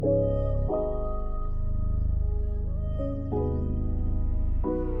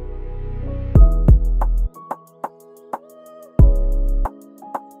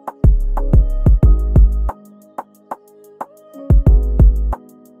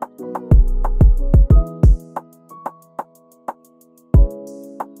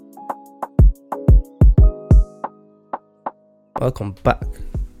Welcome back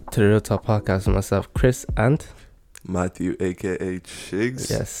to the Real Talk Podcast with myself, Chris, and Matthew, aka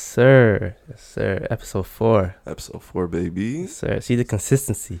Shigs. Yes, sir. Episode 4. Episode 4, baby. Yes, sir. See the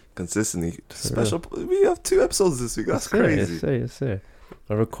consistency. Special. We have 2 episodes this week. That's crazy. Yes, sir.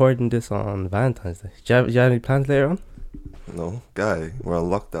 We're recording this on Valentine's Day. Do you have any plans later on? No, guy, we're on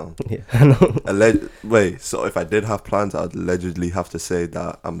lockdown. Yeah, I know. Wait, so if I did have plans, I'd allegedly have to say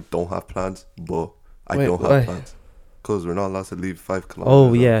that I don't have plans, but I don't have plans. Because we're not allowed to leave 5 kilometers.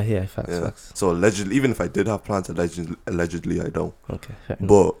 Oh, yeah, facts. So allegedly, even if I did have plans, allegedly I don't. Okay,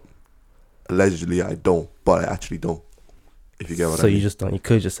 but allegedly I don't, but I actually don't. If you get what I mean. So you just don't. You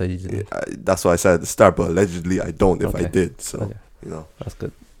could just say you didn't. That's what I said at the start, but allegedly I don't if I did. So, That's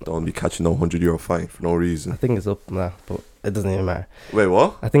good. Don't be catching no €100 fine for no reason. I think it's up now, but it doesn't even matter. Wait,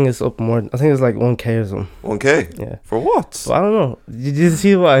 what? I think it's up more. I think it's like 1K or something. 1K? Yeah. For what? Well, I don't know. Did you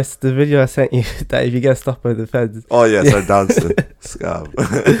see the video I sent you that if you get stopped by the feds? Oh, yeah, start dancing. Scab.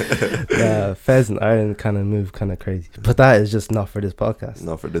 Yeah, feds in Ireland kind of move kind of crazy. But that is just not for this podcast.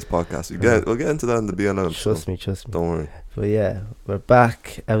 Not for this podcast. We'll get into that in the BNM. Trust me. Don't worry. But yeah, we're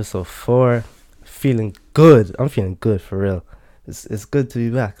back. Episode 4. Feeling good. I'm feeling good for real. It's good to be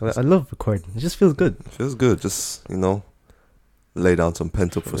back. I love recording. It just feels good. It feels good. Just, lay down some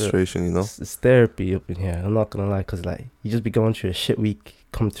pent-up frustration, It's therapy up in here. I'm not going to lie, because you just be going through a shit week,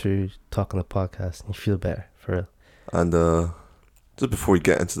 come through, talk on the podcast, and you feel better, for real. And just before we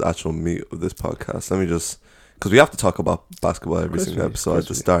get into the actual meat of this podcast, let me just, because we have to talk about basketball every single episode at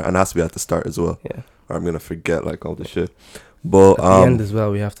the start, and it has to be at the start as well. Yeah. Or I'm going to forget, all the shit. But at the end as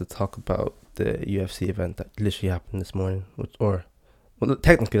well, we have to talk about the UFC event that literally happened this morning,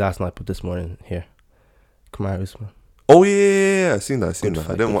 technically last night, but this morning here. Kamaru Usman. Oh yeah, I seen that.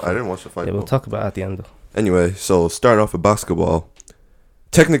 I didn't watch the fight. Yeah, we'll talk about it at the end though. Anyway, so starting off with basketball,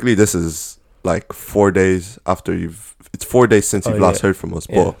 technically this is 4 days after it's 4 days since you've last heard from us,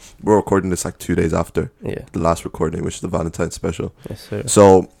 but we're recording this 2 days after the last recording, which is the Valentine's special. Yes, sir.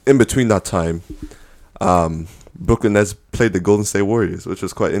 So in between that time, Brooklyn Nets played the Golden State Warriors, which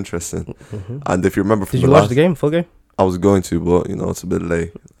was quite interesting. Mm-hmm. And if you remember from Did you watch the game, full game? I was going to, but it's a bit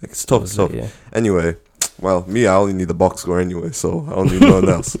late. It's tough. Yeah. Anyway, well, I only need the box score anyway, so I don't need no one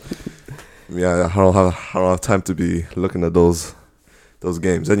else. Yeah, I don't have time to be looking at those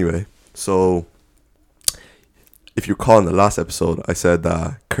games anyway. So, if you recall in the last episode, I said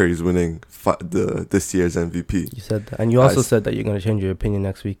that Curry's winning this year's MVP. You said that, and you also said that you're going to change your opinion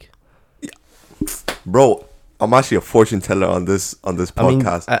next week. Yeah. Bro, I'm actually a fortune teller on this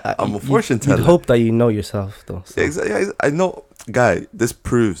podcast. I'm a fortune teller. You'd hope that you know yourself, though. So. Exactly. I know, guy. This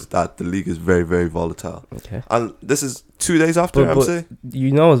proves that the league is very, very volatile. Okay. And this is 2 days after. I'm saying.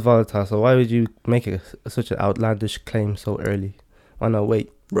 You know it's volatile, so why would you make such an outlandish claim so early? Why not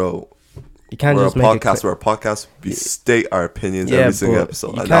wait, bro? You can't just make podcast. We're a podcast. We state our opinions every single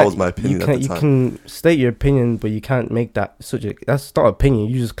episode, and that was my opinion at the time. You can state your opinion, but you can't make that that's not opinion.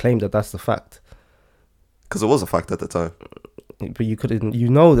 You just claim that that's the fact. Because it was a fact at the time. But you couldn't. You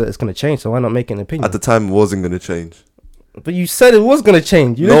know that it's going to change, so why not make an opinion? At the time, it wasn't going to change. But you said it was going to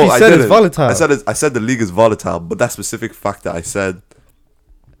change. You said it's volatile. I said the league is volatile, but that specific fact that I said,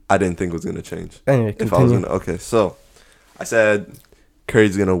 I didn't think was going to change. Anyway, continue. Okay, so I said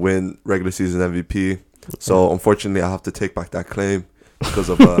Curry's going to win regular season MVP. So unfortunately, I have to take back that claim because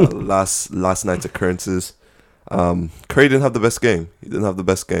of last night's occurrences. Curry didn't have the best game. He didn't have the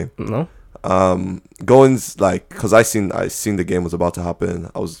best game. No. Goings because I seen the game was about to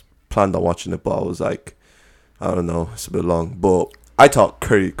happen. I was planned on watching it, but I was like, I don't know, it's a bit long. But I thought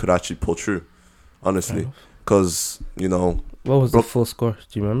Curry could actually pull through, honestly, because what was the full score?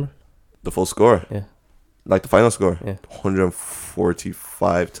 Do you remember the full score? Yeah, the final score. Yeah,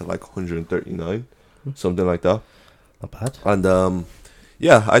 145 to 139, something like that. Not bad. And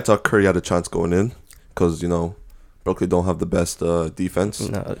I thought Curry had a chance going in because Brooklyn don't have the best defense,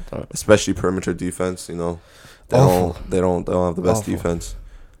 no, especially perimeter defense. They don't have the best defense.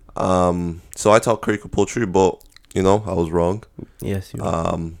 So I thought Curry could pull through, but I was wrong. Yes, you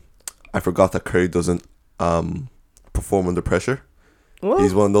were. I forgot that Curry doesn't perform under pressure. What?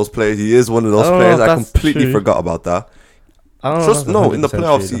 He's one of those players. He is one of those players. I completely forgot about that. In the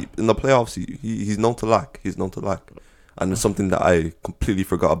playoffs, he's known to lack. And it's something that I completely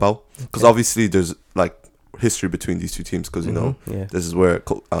forgot about because obviously there's history between these two teams because this is where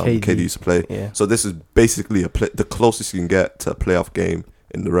KD used to play. Yeah. So this is basically the closest you can get to a playoff game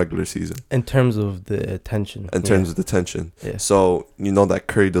in the regular season in terms of the tension. Yeah. So that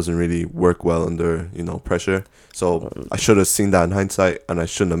Curry doesn't really work well under pressure. So I should have seen that in hindsight, and I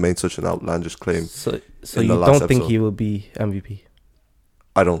shouldn't have made such an outlandish claim. So you don't think he will be MVP?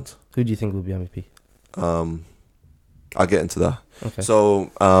 I don't. Who do you think will be MVP? I'll get into that. Okay.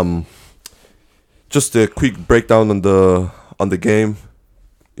 So, just a quick breakdown on the game.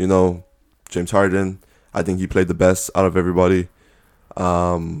 You know, James Harden, I think he played the best out of everybody.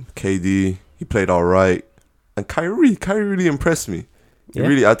 KD, he played all right, and Kyrie really impressed me. Yeah.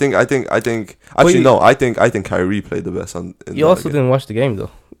 Really, I think. Actually, no, I think Kyrie played the best. You also didn't watch the game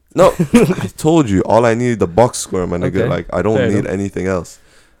though. No, I told you all I needed the box score, my nigga. Okay. Like I don't need anything else.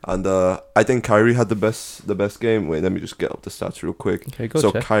 And I think Kyrie had the best game. Wait, let me just get up the stats real quick. Okay, go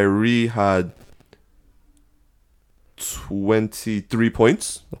so check. Kyrie had 23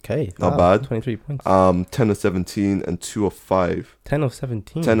 points. Okay, not bad. 23 points. 10 of 17 and 2 of 5. 10 of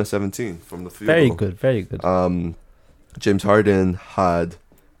 17. 10 of 17 from the field. Very good. James Harden had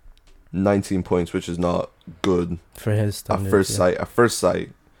 19 points, which is not good for his standards. At first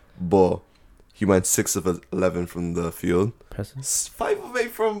sight, but he went 6 of 11 from the field. Impressive. 5 of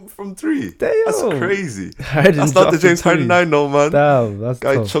 8 from 3. Damn. That's crazy. That's not the James Harden I know, man. Damn, that's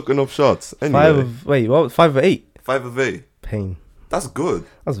guy tough. chucking up shots. Anyway. 5 of 8? 5 of 8. Pain. That's good.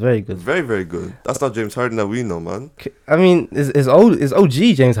 That's very good. Very, very good. That's not James Harden that we know, man. I mean, is OG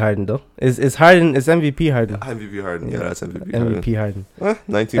James Harden though? Is Harden? Is MVP Harden? MVP Harden. Yeah, that's MVP. MVP Harden.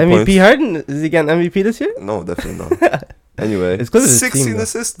 19 MVP points. MVP Harden. Is he getting MVP this year? No, definitely not. Anyway, it's because 16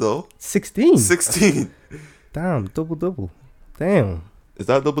 assists though. 16. Damn, double. Damn. Is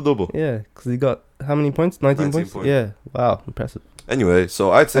that double? Yeah, because he got how many points? 19 points. Yeah. Wow, impressive. Anyway,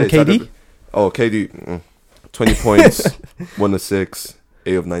 so I'd say KD. KD. 20 points, 1 of 6,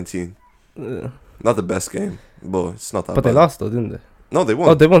 8 of 19. Not the best game, but it's not that bad. But they lost though, didn't they? No, they won.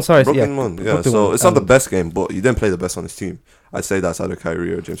 Oh, they won, sorry. Brooklyn won, yeah. Brooklyn so won. It's not the best game, but he didn't play the best on his team. I'd say that's either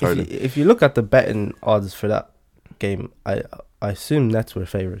Kyrie or James Harden. If you look at the betting odds for that game, I assume Nets were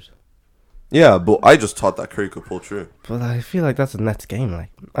favored. Yeah, but I just thought that Curry could pull through. But I feel like that's a Nets game.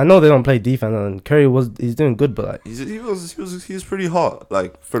 Like I know they don't play defense, and Curry he's doing good, but like he was pretty hot.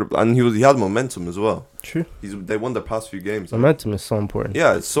 Like he had momentum as well. True. They won the past few games. Momentum is so important.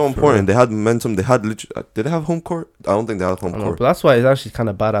 Yeah, it's so important. They had momentum. They had did they have home court? I don't think they had home court. But that's why it's actually kind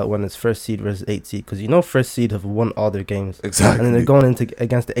of bad out when it's first seed versus 8th seed, because first seed have won all their games. Exactly. And then they're going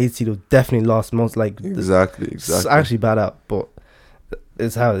against the 8th seed who definitely lost most. Like exactly. It's actually bad out, but.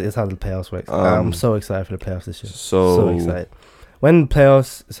 It's how the playoffs work. I'm so excited for the playoffs this year. So excited. When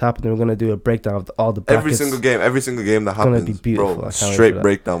playoffs is happening, we're gonna do a breakdown of all the brackets. Every single game that happens. It's gonna be beautiful. Bro, straight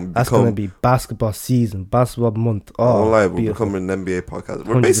breakdown. That's gonna be basketball season, basketball month. We're becoming an NBA podcast.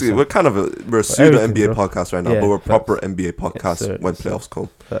 We're a pseudo NBA podcast right now, but we're proper NBA podcast when playoffs come.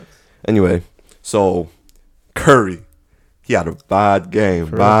 Anyway, so Curry. He had a bad game,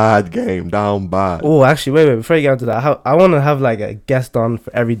 down bad. Oh, actually, wait, before you get into that, I want to have like a guest on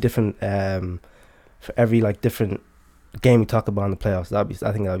for every different, different game we talk about in the playoffs. I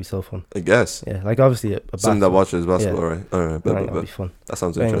think that'd be so fun. I guess. Yeah, like obviously someone that watches basketball, right? All right, that'd be fun. That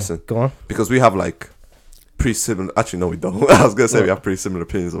sounds interesting. Go on. Because we have like pretty similar. Actually, no, we don't. I was gonna say we have pretty similar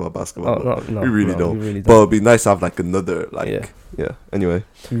opinions about basketball. No, we really don't. But it'd be nice to have like another yeah. Anyway,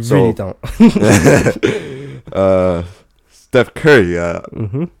 we really don't. Steph Curry,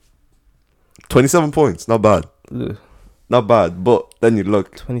 27 points, not bad. Ugh. Not bad, but then you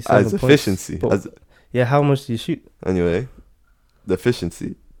look at efficiency. How much do you shoot? Anyway, the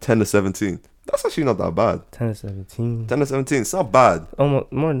efficiency, 10 to 17. That's actually not that bad. 10 to 17. 10 to 17, it's not bad. Almost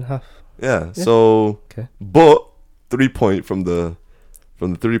more than half. Yeah. So, okay. But 3-point from the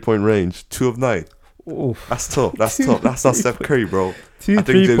 3-point range, 2 of 9. Oof. That's tough. That's not Steph Curry, bro. I think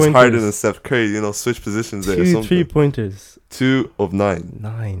James Harden and Steph Curry, switch positions there or something. 3-pointers. 2 of 9.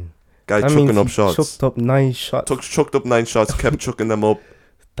 9. Guy chucking up shots. Chucked up 9 shots. Chucked up 9 shots, kept chucking them up.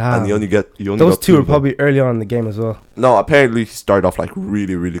 Damn. And you only those got 2 were probably early on in the game as well. No, apparently he started off like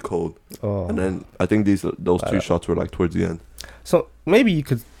really, really cold. Oh. And then I think those 2 shots were like towards the end. So maybe you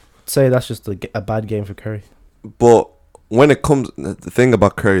could say that's just a bad game for Curry. But the thing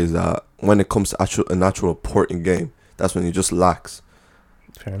about Curry is that when it comes to an actual important game, that's when he just lacks.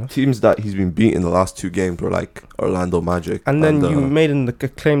 Fair enough. Teams that he's been beating the last 2 games were like Orlando Magic. And then you made him the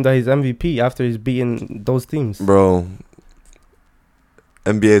claim that he's MVP after he's beating those teams. Bro,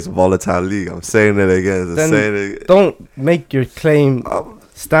 NBA is a volatile league. I'm saying it again. Don't make your claim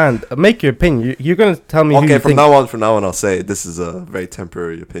stand. Make your opinion. You're going to tell me who you from now on, I'll say this is a very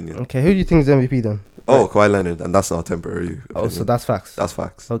temporary opinion. Okay, who do you think is MVP then? Oh, Kawhi Leonard, and that's not temporary opinion. Oh, so that's facts. That's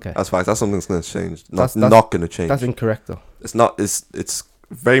facts. Okay. That's facts. That's something that's going to change. Not going to change. That's incorrect, though. It's not. It's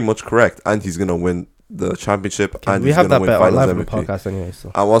very much correct, and he's going to win the championship, and he's going to win Finals MVP. Podcast anyway, so.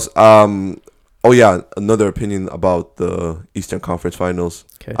 I was another opinion about the Eastern Conference Finals.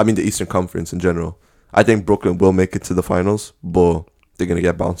 Okay. I mean the Eastern Conference in general. I think Brooklyn will make it to the finals, but they're going to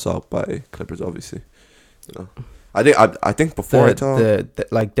get bounced out by Clippers, obviously. I think before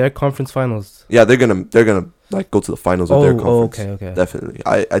like their conference finals. Yeah, they're gonna like go to the finals of their conference. Okay. Definitely.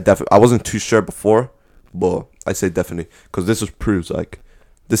 I wasn't too sure before, but I say definitely because this just proves like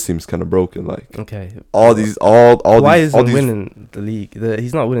this team's kind of broken. Like all these. Kawhi isn't winning the league.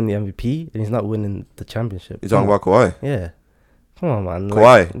 He's not winning the MVP and he's not winning the championship. You're talking about Kawhi? Yeah. Come on, man.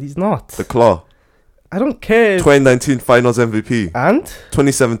 Kawhi. He's not. The Claw. I don't care. 2019 Finals MVP. And?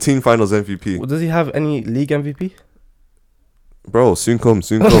 2017 Finals MVP. Well, does he have any league MVP? Bro, soon come.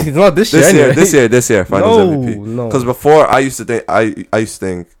 It's not this year. Anyway. This year, Finals MVP. No. Because before I used to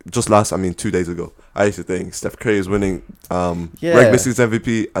think just 2 days ago, I used to think Steph Curry is winning regular season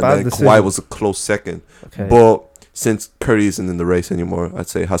MVP and then Kawhi was a close second. Okay. But since Curry isn't in the race anymore, I'd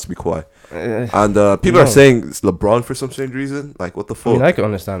say it has to be Kawhi. And people are saying it's LeBron for some strange reason. Like, what the fuck? I mean, I can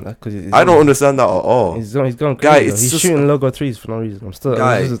understand that because I don't understand that at all. He's going crazy. He's shooting logo threes for no reason.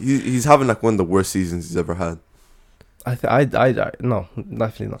 He's having like one of the worst seasons he's ever had. No,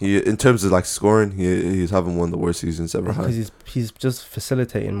 definitely not. In terms of like scoring, he's having one of the worst seasons ever had. Because he's just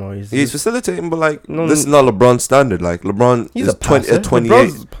facilitating more. He's facilitating, but like this is not LeBron's standard. Like LeBron is a 28.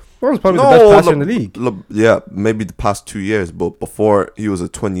 LeBron's probably the best passer in the league. Yeah, maybe the past 2 years, but before he was a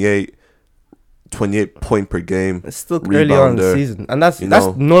 28 point per game. It's still early on in the season, and that's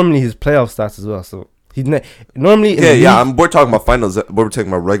normally his playoff stats as well. So he normally we're talking about finals. We're talking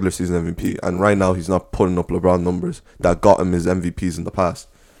about regular season MVP, and right now he's not putting up LeBron numbers that got him his MVPs in the past.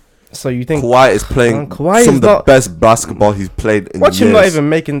 So you think Kawhi is playing some of the best basketball he's played in watch years. him not even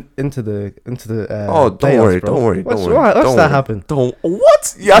making into the don't worry. Watch that happen.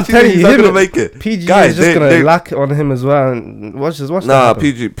 What? You actually think he's not gonna make it? PG is just gonna lack on him as well. And watch that happen.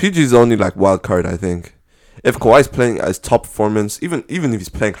 PG's only like wild card, I think. If Kawhi's playing at his top performance, even if he's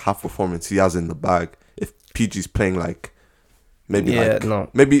playing half performance, he has it in the bag. If PG's playing like maybe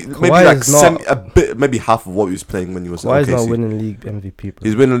maybe half of what he was playing when he was in OKC. Kawhi's not winning league MVP, bro.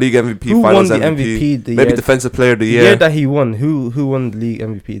 He's winning league MVP, who finals won the MVP, maybe defensive player of the year. The year that he won, who won the league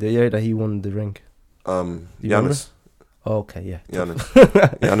MVP? The year that he won the ring. Giannis. Oh, okay, yeah.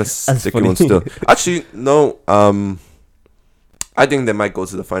 Giannis sticky one still. Actually, no. I think they might go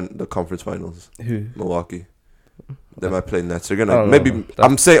to the conference finals. Who? Milwaukee. They might play Nets. They're gonna maybe.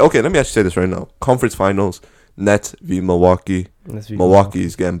 I'm saying okay. Let me actually say this right now. Conference finals. Nets v Milwaukee. Milwaukee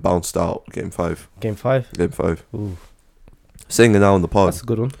is getting bounced out. Game 5. Game 5. Ooh. Saying it now in the pod. That's a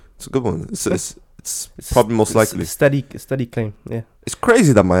good one. It's a good one. It's probably most likely. Steady claim. Yeah. It's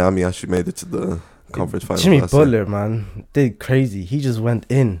crazy that Miami actually made it to the conference finals. Jimmy Butler, man, did crazy. He just went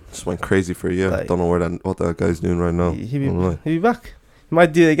in. Just went crazy for a year. Like, don't know what that guy's doing right now. He'll be back. He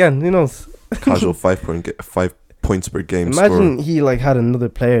might do it again. Who knows? Casual 5 points per game. Imagine he like had another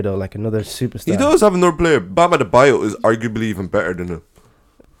player though, like another superstar. He does have another player. Bam Adebayo is arguably even better than him.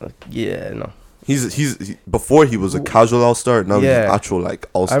 No. He's before he was a casual all-star. Now he's an actual like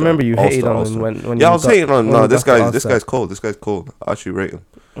all-star. I remember you hated on him when I was hating on him. No, this guy's cold. This guy's cold. I actually rate him.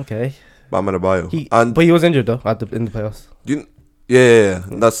 Okay. Bam Adebayo. But he was injured though in the playoffs.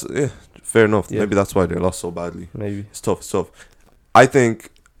 That's fair enough. Yeah. Maybe that's why they lost so badly. Maybe it's tough. I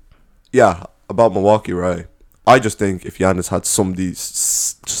think, about Milwaukee, right? I just think if Giannis had somebody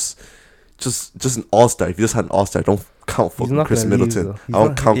just an all-star, if he just had an all-star, don't count fucking Chris Middleton. I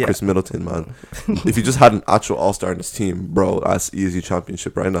don't count Chris Middleton, man. If he just had an actual all-star in his team, bro, that's easy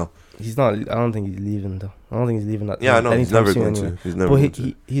championship right now. He's not. I don't think he's leaving though. I don't think he's leaving that. Yeah, I know. He's never going to. He's never going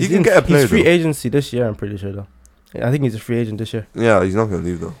to. He can get a player. He's free agency this year. I'm pretty sure though. I think he's a free agent this year. Yeah, he's not going to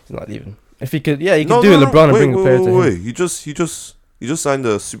leave though. He's not leaving. If he could, he could do LeBron and bring a player to him. He just signed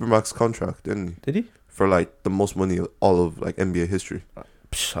a supermax contract, didn't he? Did he? For like the most money all of like NBA history. I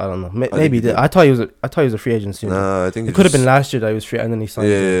don't know. Maybe I thought he was a free agent soon. Nah, I think it could have been last year that he was free, and then he signed.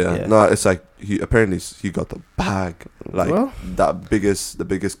 Yeah. No, it's like he got the bag, like the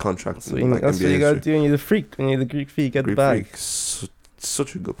biggest contract. So that's what you gotta do when you're the freak. When you're the Greek freak, get the bag.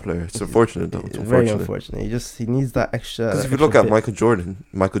 Such a good player. It's unfortunate though. It's very unfortunate. He needs that extra. Because if you look at Michael Jordan,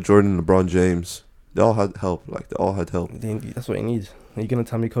 LeBron James, they all had help. Like they all had help. That's what he needs. Are you gonna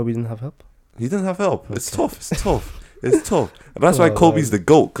tell me Kobe didn't have help? He didn't have help. Okay. It's tough. And that's why Kobe's the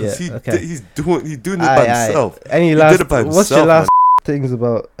GOAT, because he's doing it by himself. What's your last things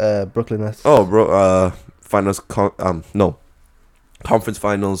about Brooklyn Nets? Oh, bro, finals. Conference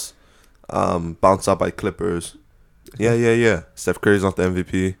finals. Bounced out by Clippers. Yeah. Steph Curry's not the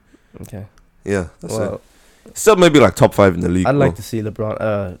MVP. Okay. Yeah, that's it. Still maybe like top 5 in the league. I'd like to see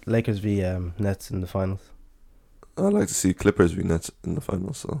Lakers v Nets in the finals. I'd like to see Clippers v Nets in the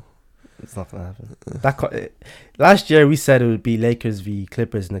finals. So. It's not gonna happen. Last year we said it would be Lakers v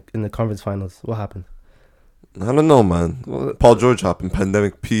Clippers in the conference finals. What happened? I don't know, man. Well, Paul George happened.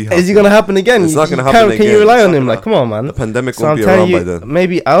 Pandemic P happened. Is he gonna happen again? It's not gonna happen again. Can you rely on him? Like, come on, man. The pandemic won't be around by then.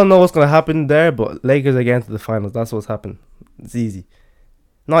 Maybe I don't know what's gonna happen there, but Lakers are getting to the finals. That's what's happened. It's easy.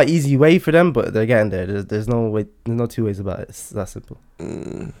 Not easy way for them, but they're getting there. There's no way. There's no two ways about it. It's that simple.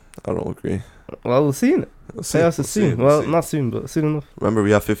 I don't agree. Well, we'll see. We'll see. Soon. Well, not soon, but soon enough. Remember,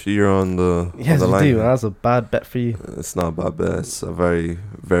 we have 50 year on the yes, on the line. Yes, we do. That's a bad bet for you. It's not a bad bet. It's a very,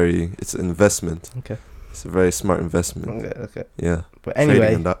 very. It's an investment. Okay. It's a very smart investment. Okay. Yeah. But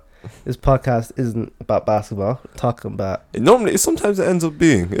anyway, this podcast isn't about basketball. We're talking about sometimes it ends up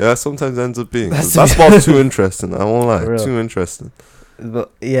being. Yeah, sometimes it ends up being. Basketball's too interesting. I won't lie. Too interesting.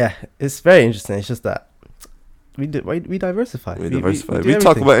 But yeah, it's very interesting. It's just that we diversify. We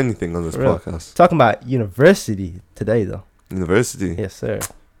talk about anything on this podcast. Talking about university today, though. University. Yes, sir.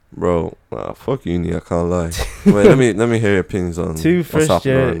 Bro, fuck uni. I can't lie. Wait, let me hear your opinions on two first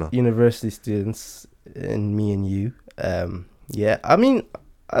year university students, and me and you. Yeah, I mean,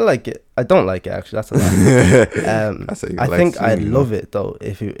 I like it. I don't like it actually. That's a lie. I think I'd love it though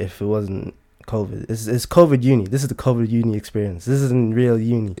if it wasn't COVID. It's COVID uni. This is the COVID uni experience. This isn't real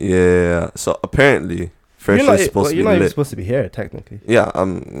uni. Yeah. So apparently, first year is supposed to be you're not lit. even supposed to be here technically. Yeah. I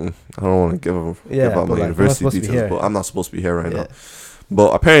don't want to give out my university details, but I'm not supposed to be here right now.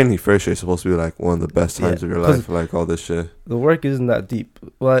 But apparently, first year is supposed to be like one of the best times of your life, like all this shit. The work isn't that deep.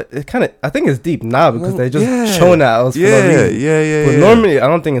 Well, I think it's deep now because they're just showing at us. Yeah. But normally, I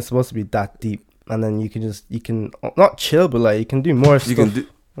don't think it's supposed to be that deep. And then you can not chill, but like you can do more stuff.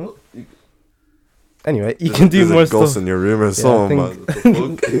 Anyway, you can do more stuff. Ghost in your room or something.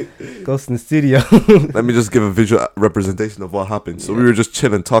 Ghost in the studio. Let me just give a visual representation of what happened. So we were just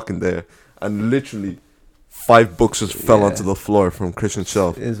chilling, talking there, and literally 5 books just fell onto the floor from Christian's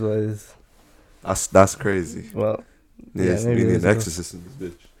shelf. It is what it is. That's crazy. Well, we need an exorcist in this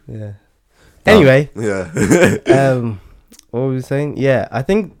bitch. Yeah. Anyway. Yeah. What were we saying? Yeah, I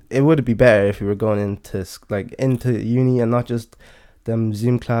think it would be better if we were going into uni and not just them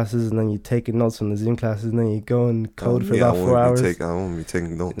Zoom classes, and then you taking notes from the Zoom classes, and then you go and code for about 4 hours. I won't be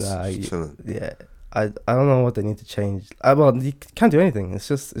taking notes. Yeah. I don't know what they need to change. Well, you can't do anything. It's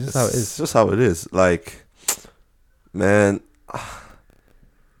just how it is. It's just how it is. Like, man,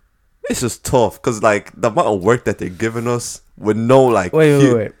 it's just tough because like the amount of work that they're giving us with no like.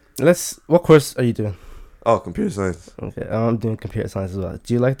 Wait. What course are you doing? Oh, computer science. Okay, I'm doing computer science as well.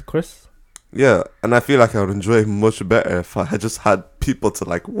 Do you like the course? Yeah, and I feel like I would enjoy it much better if I had just had people to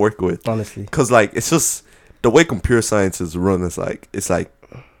like work with. Honestly, because like it's just the way computer science is run. It's like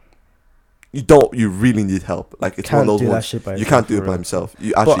you really need help. Like it's one of those ones you can't do it by himself.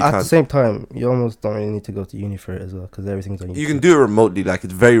 You actually can't. But at the same time, you almost don't really need to go to uni for it as well because everything's on YouTube. You can do it remotely. Like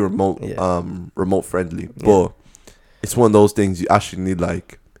it's very remote, remote friendly. But it's one of those things you actually need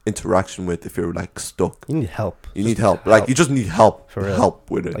like interaction with if you're like stuck. You need help. You need help. Like you just need help. For real.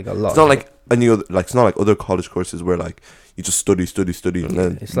 Help with it. Like a lot. It's not like any other. Like it's not like other college courses where like you just study, and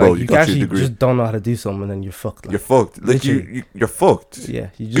then it's like you got your degree. Just don't know how to do something, and then you're fucked. Like, you're fucked. Like you're fucked. Yeah.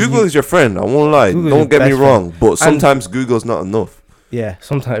 Google is your friend. I won't lie. Don't get me wrong. But sometimes Google's not enough. Yeah.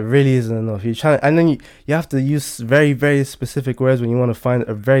 Sometimes it really isn't enough. You're trying, and then you have to use very very specific words when you want to find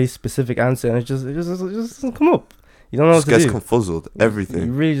a very specific answer, and it just doesn't come up. You don't know what to do. Just gets confuzzled. Everything.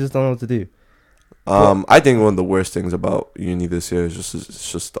 You really just don't know what to do. I think one of the worst things about uni this year is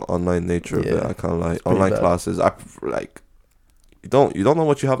just the online nature of it. I can't lie. Online classes, I like. You don't know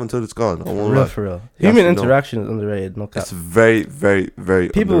what you have until it's gone. I won't lie. For real. Human interaction is underrated. No cap. It's very, very, very.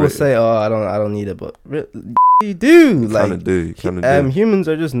 People will say, "Oh, I don't need it," but you do. You kind of do. Humans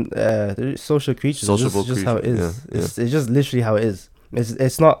are just they're social creatures. It's just how it is. It's just literally how it is.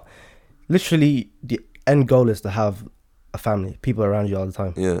 It's not literally the end goal is to have a family, people around you all the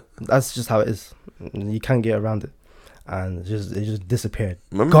time. Yeah, that's just how it is. You can't get around it, and it just disappeared.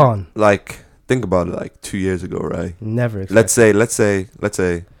 Remember, gone. Like think about it. Like 2 years ago, right? Never. Let's say,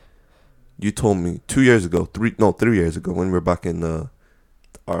 you told me 3 years ago when we were back in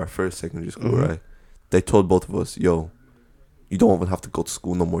our first secondary school, right? They told both of us, "Yo, you don't even have to go to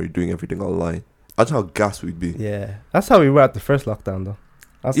school no more. You're doing everything online." That's how gassed we'd be. Yeah, that's how we were at the first lockdown, though.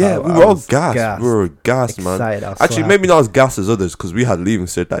 We were all gassed. We were gassed, man. Actually, maybe not as gassed as others because we had leaving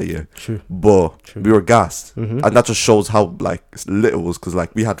cert that year. True. But we were gassed. And that just shows how like lit it was because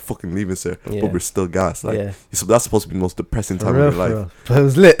like we had fucking leaving cert, but we're still gassed. Like, so that's supposed to be the most depressing time of your life. But it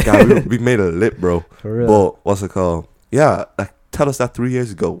was lit. we made it lit, bro. For real. But what's it called? Yeah, like tell us that 3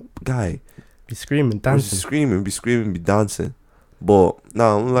 years ago, guy. Be screaming, dancing. Be screaming, be dancing. But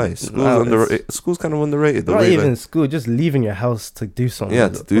no, I'm like school's kind of underrated. Not even school, just leaving your house to do something. Yeah,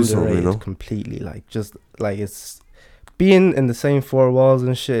 to do something, you know. Completely, like just like it's being in the same 4 walls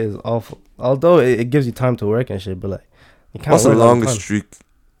and shit is awful. Although it gives you time to work and shit, but like, you can't. What's the longest streak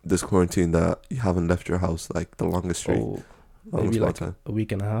this quarantine that you haven't left your house? Like the longest streak? Maybe like a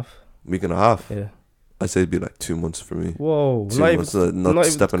week and a half. Week and a half? Yeah. I'd say it'd be like 2 months for me. Whoa. 2 months not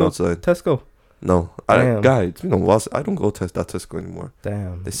stepping outside. Tesco? No. It's been a while. I don't go that Tesco anymore.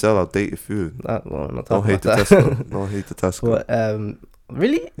 Damn. They sell outdated food. No hate the Tesco. No hate the Tesco. But,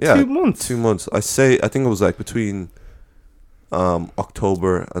 really? Yeah, 2 months? 2 months. I think it was like between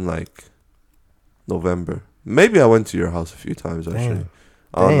October and like November. Maybe I went to your house a few times actually. Damn.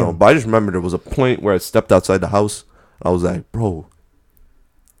 I don't know. But I just remember there was a point where I stepped outside the house. I was like, bro,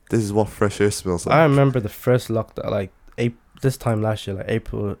 this is what fresh air smells like. I remember the first lockdown, like this time last year, like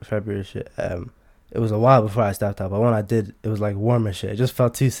April, February shit. It was a while before I stepped out, but when I did, it was like warm and shit. It just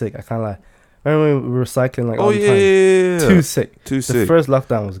felt too sick. I kind of like, remember when we were cycling like all the time? Yeah. Too sick. The first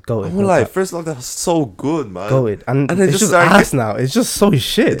lockdown was goated. I'm like, first lockdown was so good, man. Goated. And it's just ass now. It's just so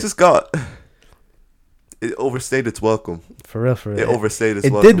shit. It overstayed its welcome. For real. It overstayed its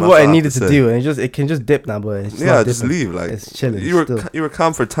welcome. It did what it needed to do, and it can just dip now, but it's not just dipping. leave. Like, it's chilling. You were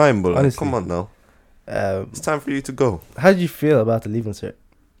calm for time, but like, come on now. It's time for you to go. How did you feel about the leaving cert?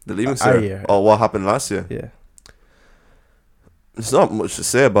 The leaving cert? Oh, what happened last year? Yeah. There's not much to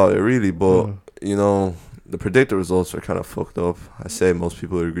say about it, really, but you know, the predicted results are kind of fucked up. I say most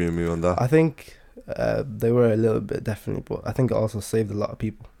people would agree with me on that. I think they were a little bit, definitely, but I think it also saved a lot of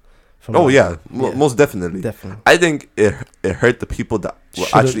people. Most definitely. I think it hurt the people that were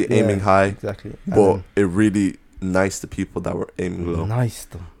actually aiming high. Exactly. But it really niced the people that were aiming low.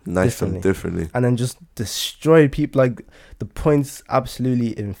 Niced them differently. And then just destroyed people. Like the points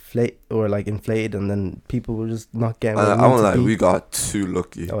absolutely inflated, and then people were just not getting. I won't lie, we got too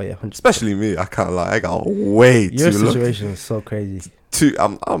lucky. Oh yeah, 100%. Especially me. I can't lie, I got way too lucky. Your situation is so crazy.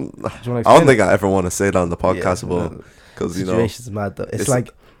 I don't think I ever want to say that on the podcast, because you know, situation's mad though. It's like,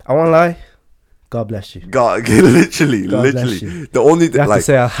 I won't lie, God bless you. God, literally. The only thing, you have to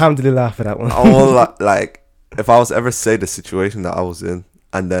say Alhamdulillah for that one. I won't like, if I was ever say the situation that I was in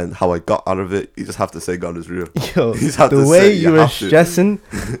and then how I got out of it, you just have to say God is real. Yo, the way you were stressing,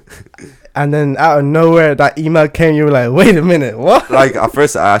 and then out of nowhere that email came, you were like, wait a minute, what? Like at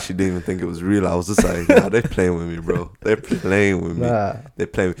first I actually didn't even think it was real. I was just like, nah, they're playing with me, bro. They're playing with me. They're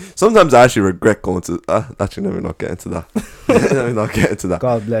playing with me. Sometimes I actually regret going to actually let me not get into that.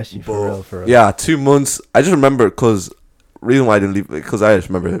 God bless you, for real. Yeah, 2 months. I just remember, because reason why I didn't leave, because I just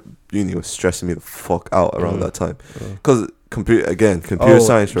remember uni was stressing me the fuck out around that time, because computer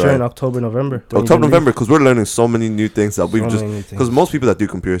science, right? During October, November, because we're learning so many new things that we've just, because most people that do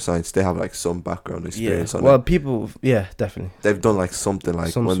computer science, they have like some background experience on it. People, definitely, they've done like something like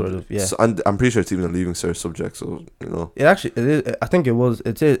some sort of, so, and I'm pretty sure it's even a leaving cert subject, so you know, it is. I think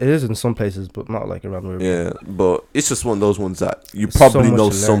it is in some places, but not like around the river. Yeah, but it's just one of those ones that you probably know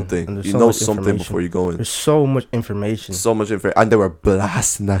something. You know something before you go in. There's so much information, and they were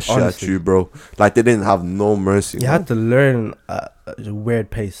blasting that shit at you, bro. Like they didn't have no mercy. You had to learn a weird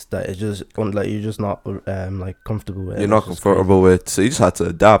pace that is just like you're just not like comfortable with. You're not comfortable with, so you just had to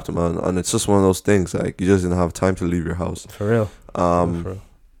adapt, man. And it's just one of those things, like you just didn't have time to leave your house. For real. For real.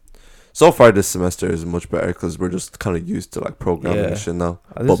 So far this semester is much better because we're just kind of used to like programming and shit now.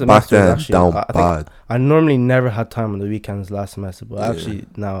 But back then, bad. I normally never had time on the weekends last semester, but actually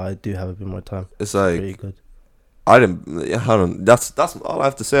now I do have a bit more time. It's like pretty good. That's all I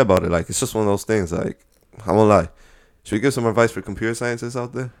have to say about it. Like it's just one of those things. Like I won't lie. Should we give some advice for computer scientists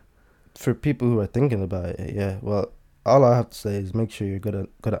out there? For people who are thinking about it, yeah. Well, all I have to say is make sure you're good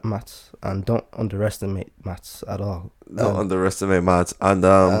at maths, and don't underestimate maths at all. Don't underestimate maths, and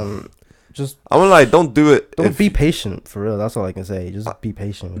just I won't lie, don't do it. Don't be patient, for real. That's all I can say. Just be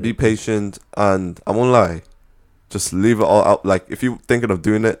patient. Be patient, and I won't lie, just leave it all out. Like if you're thinking of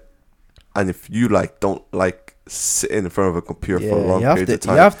doing it, and if you like don't like sitting in front of a computer for a long period of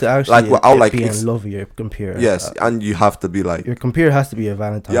time, you have to actually be in love with your computer. Yes, and you have to be like, your computer has to be your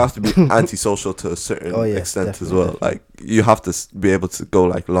Valentine. You have to be antisocial to a certain extent as well. Like you have to be able to go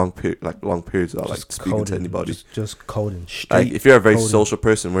like long periods without like speaking to anybody. Just coding. Like if you're a very social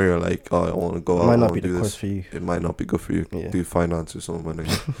person where you're like, oh, I want to go out, it might not be the course for you. It might not be good for you. Yeah. Do finance or something.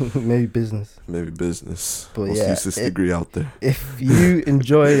 Maybe business. But most useless degree out there. If you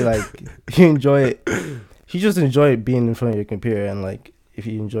enjoy if you just enjoy being in front of your computer, and like if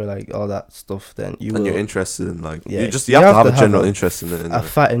you enjoy like all that stuff, then you're interested in like you have to have a general interest in it, a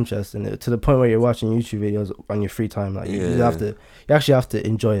fat interest in it, to the point where you're watching YouTube videos on your free time. Like you actually have to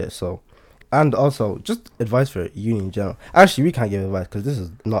enjoy it. So, and also just advice for uni in general. Actually, we can't give advice because this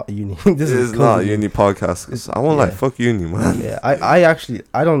is not a uni. this is not a uni podcast. I won't like fuck uni, man. Yeah,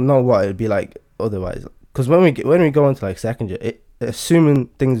 I don't know what it'd be like otherwise. Because when we go into like second year, assuming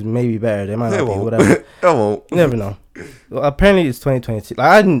things may be better, they might not be. Whatever. It won't. You never know. Well, apparently it's 2022. Like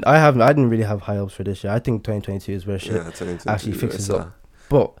I didn't really have high hopes for this year. I think 2022 is where shit actually fixes up.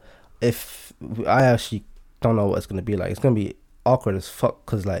 But if I actually don't know what it's gonna be like, it's gonna be awkward as fuck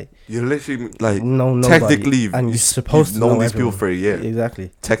because like you're literally like nobody, technically and you're supposed to know these people for a year.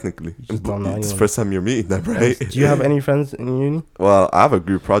 Exactly. Technically, you just don't know it's the first time you're meeting them, right? Do you have any friends in uni? Well, I have a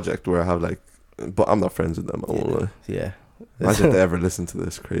group project where I have like, but I'm not friends with them. I won't lie. Yeah. Imagine if they ever listen to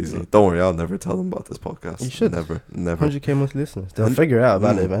this. Crazy. Don't worry, I'll never tell them about this podcast. You should. Never. 100k monthly listeners. They'll figure out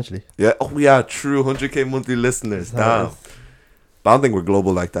about it eventually. Yeah. Oh yeah, true. 100k monthly listeners. Damn. But I don't think we're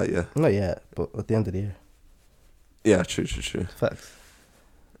global like that yet. Not yet, but at the end of the year. Yeah, true. Facts.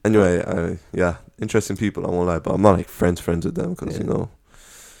 Anyway, interesting people, I won't lie, but I'm not like friends with them because, you know,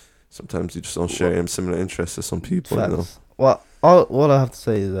 sometimes you just don't share similar interests as some people, Facts. you know. Well, all I have to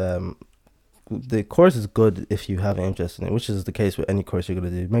say is the course is good if you have an interest in it, which is the case with any course you're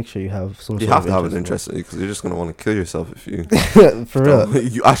going to do. Make sure you have some You have to have an interest in it because you're just going to want to kill yourself if you... For real.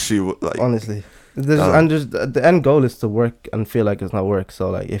 You actually, like... Honestly. The end goal is to work and feel like it's not work. So,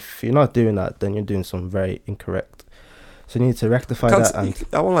 like, if you're not doing that, then you're doing something very incorrect. So you need to rectify that.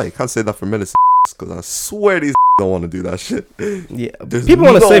 I won't lie, you can't say that for medicine because I swear these don't want to do that shit. Yeah, there's people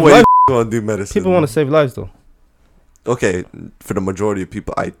want to save lives. Want to do medicine. People want to save lives, though. Okay, for the majority of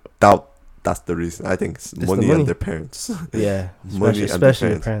people, I doubt that's the reason. I think it's money and their parents. Yeah, especially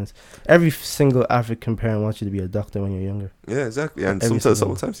your parents. Every single African parent wants you to be a doctor when you're younger. Yeah, exactly. And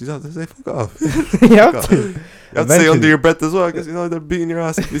sometimes you have to say fuck off. You have to. You have to say under your breath as well, because you know they're beating your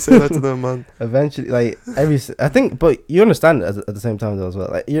ass if you say that to them, man. Eventually, like I think, but you understand it at the same time though as well.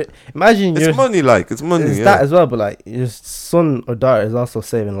 Like, imagine it's money, it's money. It's that as well, but like your son or daughter is also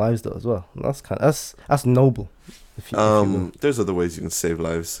saving lives though as well. That's noble. If you there's other ways you can save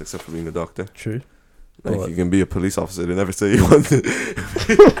lives except for being a doctor. True. Like you can be a police officer. They never say you want to.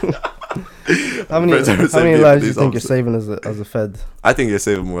 How many lives do you think you're saving as a Fed? I think you're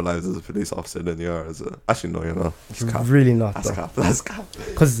saving more lives as a police officer than you are as a... Actually, no, you're not. That's really not. That's cap.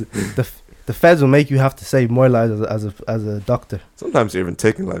 Because the Feds will make you have to save more lives as a doctor. Sometimes you're even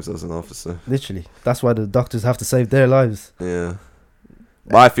taking lives as an officer. Literally. That's why the doctors have to save their lives. Yeah.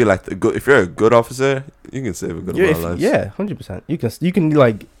 But I feel like if you're a good officer, you can save a good amount of lives. Yeah, 100%. You can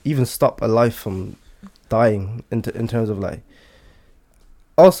like even stop a life from dying in terms of like.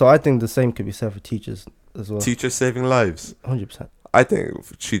 Also, I think the same could be said for teachers as well. Teachers saving lives. 100%. I think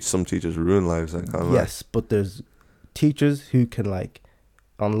some teachers ruin lives. Yes, but there's teachers who can like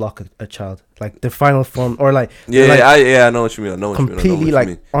unlock a child, like the final form, or like I know what you mean. I know what completely you mean.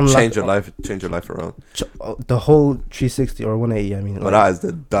 like change your life around. The whole 360 or 180. I mean, but that is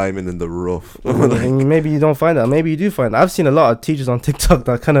the diamond in the rough. And maybe you don't find that. Maybe you do find that. I've seen a lot of teachers on TikTok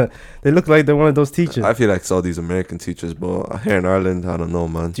that they look like they're one of those teachers. I feel like it's all these American teachers, but here in Ireland, I don't know,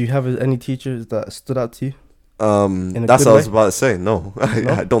 man. Do you have any teachers that stood out to you? That's what I was about to say. No,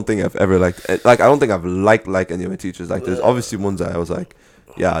 I don't think I've ever liked. I don't think I've liked any of my teachers. Like, there's obviously ones that I was like,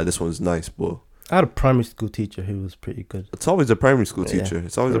 yeah, this one's nice, but I had a primary school teacher who was pretty good. It's always a primary school teacher.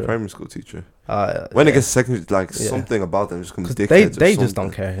 It's always a primary school teacher. When it gets secondary, something about them just comes. They just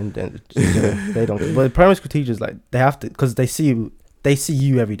don't care, and they don't. But primary school teachers, like, they have to, because they see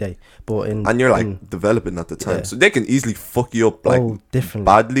you every day. But and you're developing at the time, so they can easily fuck you up differently,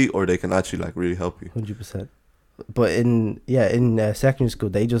 badly, or they can actually really help you. 100%. But in secondary school,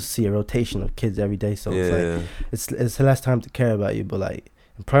 they just see a rotation of kids every day, so it's less time to care about you. But like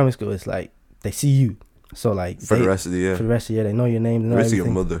in primary school, it's like they see you, so like for the rest of the year, they know your name, they know everything. Your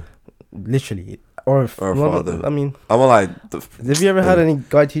mother, literally, or father. I mean, I'm like, have you ever had any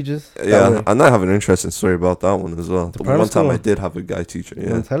guy teachers? Yeah, and I have an interesting story about that one as well. But one time I did have a guy teacher. Yeah,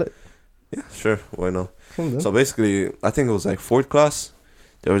 you want to tell it? Yeah, sure. Why not? So basically, I think it was like 4th class.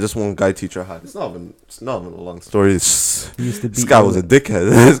 There was just one guy teacher I had. It's not even a long story. This guy was a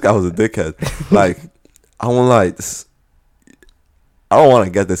dickhead. Like, I won't lie. I don't want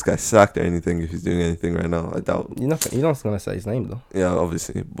to get this guy sacked or anything if he's doing anything right now. I doubt. You're not gonna say his name though. Yeah,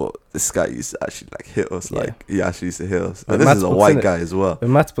 obviously. But this guy used to actually hit us. Like, he actually used to hit us. And this is a white guy as well.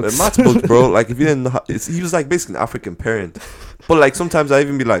 Maths books, bro. Like, if you didn't know, he was like basically an African parent. But like sometimes I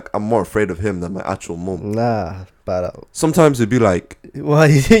even be like, I'm more afraid of him than my actual mom. Nah, bad out. Sometimes it'd be like, why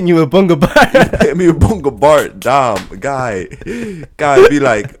he's hitting you with bunga bar? Hit me with bunga bar, damn guy. Be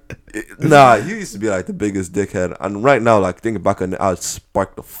like, nah. He used to be like the biggest dickhead, and right now, like thinking back on it, I'd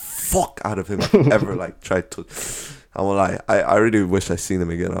spark the fuck out of him if I ever like tried to. I won't lie. I really wish I seen him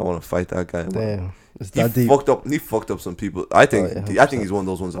again. I want to fight that guy. Damn. He fucked up some people. I think he's one of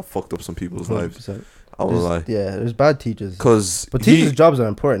those ones that fucked up some people's 100%. Lives. I won't lie. Yeah, there's bad teachers. But teachers' jobs are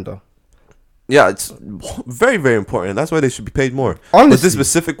important though. Yeah, it's very, very important. That's why they should be paid more. Honestly. But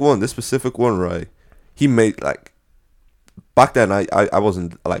this specific one, right? He made, like, back then I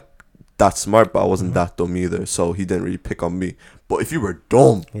wasn't, like, that smart, but I wasn't that dumb either. So he didn't really pick on me. But if you were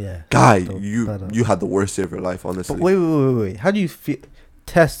dumb, guy, you had the worst day of your life, honestly. But wait. How do you feel?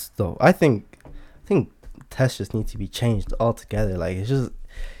 Tests, though. I think tests just need to be changed altogether. Like, it's just...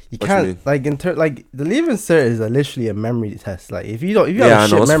 You can't, like, like, the Leaving Cert is literally a memory test. Like, if you have a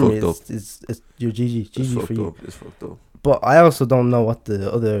shit memory, it's you're GG for you. It's fucked up. But I also don't know what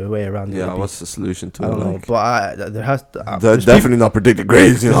the other way around. Yeah, what's the solution to it? I don't know. But there has to. They're definitely not predicted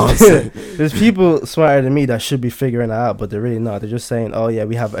grades. You know what I'm saying? There's people smarter than me that should be figuring it out, but they're really not. They're just saying, "Oh yeah,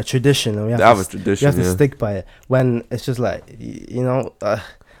 we have a tradition, and we have to stick by it." When it's just like, you know,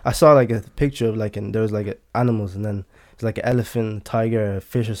 I saw like a picture of like, and there was like animals, and then it's like an elephant, a tiger, a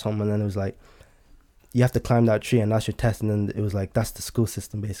fish, or something, and then it was like, you have to climb that tree, and that's your test, and then it was like, that's the school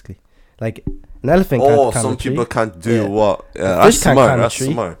system basically. Like, an elephant can't climb a tree. Some people can't do what? Yeah, fish can't climb a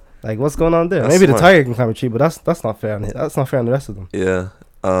tree. Smart. Like, what's going on there? Maybe the tiger can climb a tree, but that's not fair on it. That's not fair on the rest of them. Yeah.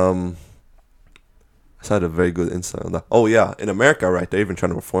 I had a very good insight on that. Oh yeah, in America, right? They're even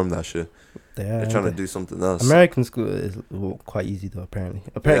trying to reform that shit. They're trying to do something else. American school is quite easy though, apparently.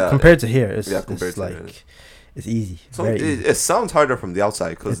 Compared to here, it's like here. It's easy. It sounds harder from the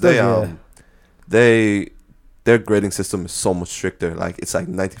outside because their grading system is so much stricter. Like, it's like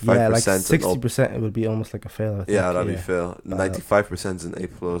 95%. Yeah, like 60% it would be almost like a fail, I think. Yeah, that'd be fail. 95% is an A+.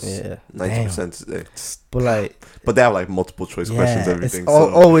 Yeah. 90% is A. But they have like multiple choice questions, everything. It's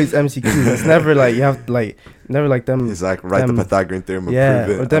always MCQ. It's never like you have to like never like them. It's like write the Pythagorean theorem and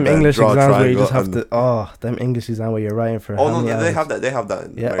prove it. Or them English exams where you just have to them English exams where you're writing for. They have that. They have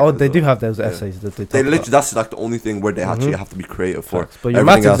that. Yeah. They do have those essays that they literally. That's like the only thing where they actually have to be creative for. But your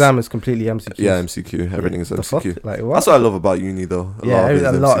maths exam is completely MCQ. Yeah, MCQ. Everything is MCQ. Like, that's what I love about uni, though.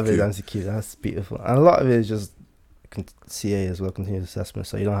 A lot of it is MCQ. That's beautiful, and a lot of it is just CA as well, continuous assessment.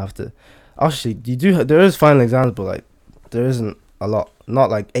 So you don't have to. Actually, there is final exams, but like there isn't a lot.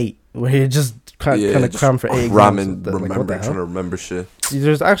 Not like 8, where you just kind of cram for 8 exams. Trying to remember shit.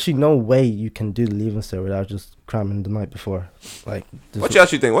 There's actually no way you can do the Leaving Cert without just cramming the night before. Like, what you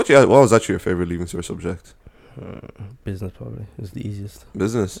actually think? What was actually your favorite Leaving Cert subject? Business probably is the easiest.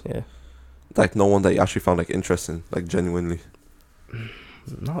 Business. Yeah. Like, no one that you actually found like interesting, like genuinely.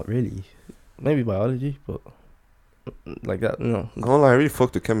 Not really. Maybe biology, but like that, no. I really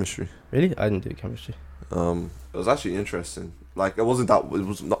fucked with chemistry. Really? I didn't do chemistry. It was actually interesting. Like, it wasn't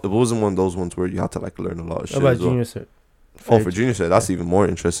one of those ones where you had to like learn a lot of shit. What about junior cert? For junior cert, that's even more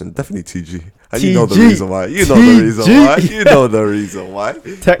interesting. Definitely TG. And you know the reason why. You know the reason why.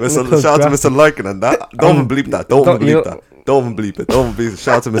 Shout out to Mr. Larkin and that. Don't even bleep that. Don't even bleep it.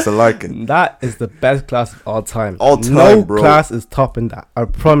 Shout out to Mr. Larkin. That is the best class of all time. No class is topping that. I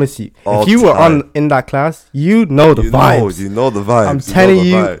promise you. If you were in that class, you know the vibes. You know the vibes. I'm telling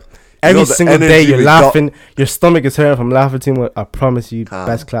you. Every single day you're laughing, your stomach is hurting from laughing too much. I promise you,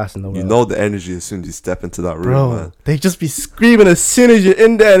 best class in the world. You know the energy as soon as you step into that room, man. They just be screaming as soon as you're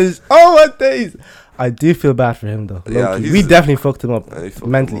in there. And it's, oh my days. I do feel bad for him though. Yeah, we definitely fucked him up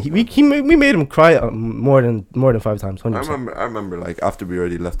mentally. We made him cry more than 5 times. 100%. I remember like after we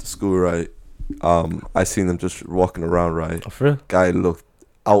already left the school, right? I seen him just walking around, right? Oh, for real? Guy looked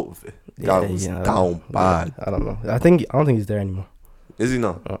out of it. Guy was down bad. I don't know. I don't think he's there anymore. Is he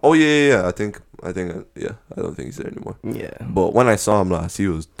not? Oh yeah. I think I don't think he's there anymore. Yeah. But when I saw him last, he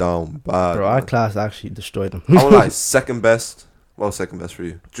was down bad. Bro, our class actually destroyed him. I was like second best. Well, second best for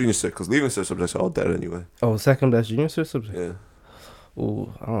you, junior cert, because Leaving Cert subjects are all dead anyway. Oh, second best junior cert subject. Yeah.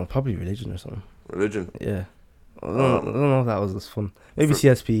 Oh, I don't know, probably religion or something. Religion. Yeah. I don't know if that was as fun. Maybe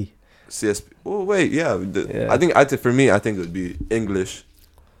CSP. CSP. Oh wait, yeah. I think for me, I think it would be English.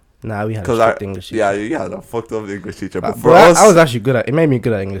 Nah, we had a strict English teacher. Yeah, I fucked up the English teacher. But for us, I was actually good at it. It made me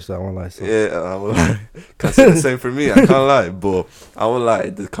good at English, though, I won't lie. So. Yeah, I won't lie. Can't say the same for me. I can't lie. But I won't lie.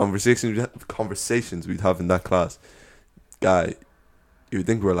 The conversations we'd have in that class, guy, you would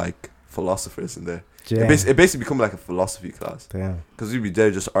think we're like philosophers in there. It basically become like a philosophy class. Damn. Because we'd be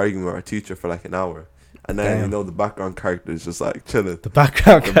there just arguing with our teacher for like an hour. And then, the background character is just like chilling. The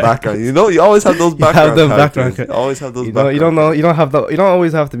background. You always have those background characters. You always have those background characters. You don't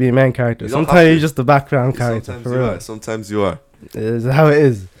always have to be a main character. Sometimes you're just the background character. Sometimes you are. It's how it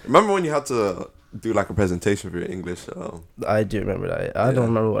is. Remember when you had to do like a presentation for your English? I do remember that. I don't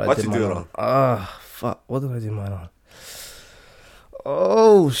remember what I did mine on. Fuck. What did I do mine on?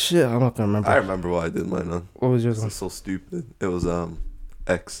 Oh, shit. I'm not going to remember. I remember what I did mine on. What was yours on? This is so stupid. It was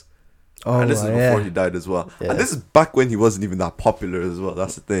X. Oh, and this is before he died as well. Yeah. And this is back when he wasn't even that popular as well.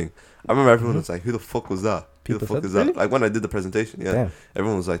 That's the thing. I remember everyone was like, who the fuck was that? Who the fuck is that? Like when I did the presentation, yeah. Damn.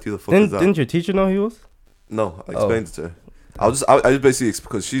 Everyone was like, who the fuck is that? Didn't your teacher know who he was? No, I explained it to her. I just basically,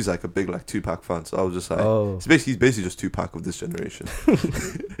 because she's like a big like Tupac fan, so I was just like, he's basically just Tupac of this generation.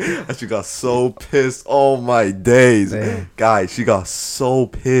 And she got so pissed. Oh my days, guys, she got so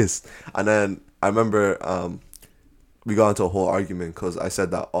pissed. And then I remember we got into a whole argument because I said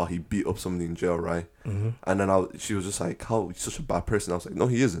that he beat up somebody in jail, right? Mm-hmm. And then she was just like, how he's such a bad person. I was like, no,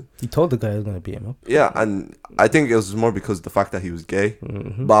 he isn't. He told the guy he was gonna beat him up. Yeah, and I think it was more because of the fact that he was gay.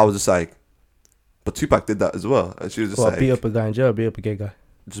 Mm-hmm. But I was just like, but Tupac did that as well, and she was just like, beat up a guy in jail, or beat up a gay guy.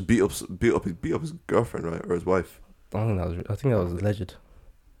 Just beat up his girlfriend, right, or his wife. I think that was alleged.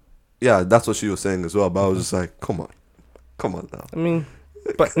 Yeah, that's what she was saying as well. But I was just like, come on now. I mean,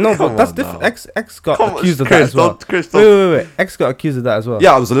 but no, but that's different. X got accused of that as well. Wait. X got accused of that as well.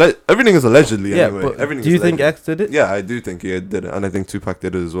 Yeah, everything is allegedly anyway. But do you think X did it? Yeah, I do think he did it, and I think Tupac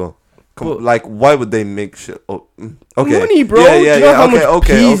did it as well. Like, why would they make shit? Oh, okay, money, bro. Yeah.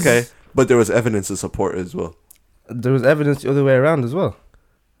 Okay. But there was evidence to support it as well. There was evidence the other way around as well.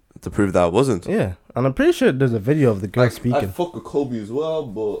 To prove that it wasn't. Yeah, and I'm pretty sure there's a video of the girl speaking. I fuck with Kobe as well,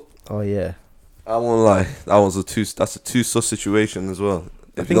 but oh yeah, I won't lie. That's a two sus situation as well.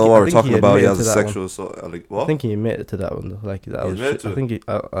 If you know what we're talking about, he has a sexual assault. Like, what? I think he admitted to that one though. Like that was. I think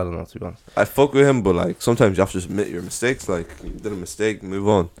I don't know, to be honest. I fuck with him, but like sometimes you have to just admit your mistakes. Like you did a mistake, move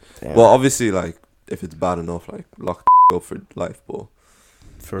on. Damn. Well, obviously, like if it's bad enough, like lock up for life, but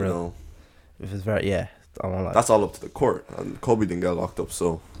for real. Know, if it's very I won't lie. That's all up to the court, and Kobe didn't get locked up,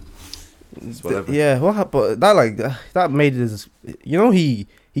 so it's whatever. Yeah, what happened? That made his. You know, he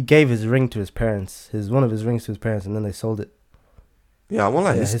gave his ring to his parents. One of his rings to his parents, and then they sold it. Yeah, I won't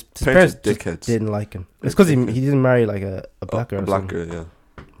lie. His parents dickheads. Didn't like him. It's because he didn't marry like a black girl. A black girl, yeah.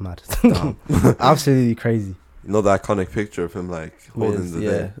 Mad. Absolutely crazy. You know the iconic picture of him like holding the thing?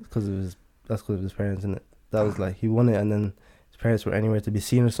 Yeah, that's because of his parents, isn't it? That was like he won it, and then his parents were anywhere to be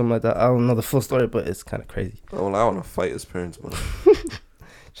seen or something like that. I don't know the full story, but it's kind of crazy. I want to fight his parents, man.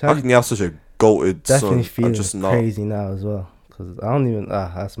 How can you have such a goated definitely son and just not crazy now as well? Because I don't even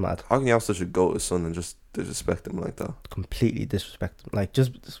that's mad. How can you have such a goated son and just disrespect him like that? Completely disrespect him. Like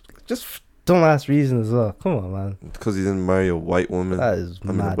just don't ask reason as well. Come on, man. Because he didn't marry a white woman. That is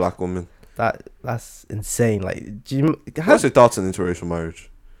mad. A black woman. That's insane. Like, what's your thoughts on interracial marriage?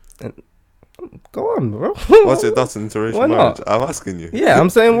 Go on, bro. What's your thoughts on interracial marriage? I'm asking you. Yeah, I'm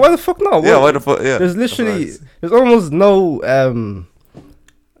saying why the fuck not? Yeah, why the fuck? Yeah. There's almost no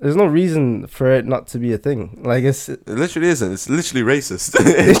there's no reason for it not to be a thing. Like it literally isn't. It's literally racist.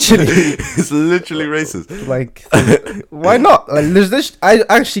 It's literally racist. Like, why not? Like, there's this. I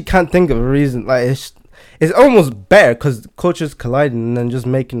actually can't think of a reason. Like, it's almost better because cultures colliding and then just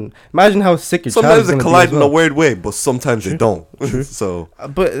making. Imagine how sick your child is. Sometimes they collide in a weird way, but sometimes they don't. True. So,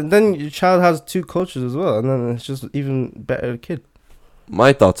 but then your child has two cultures as well, and then it's just even better kid.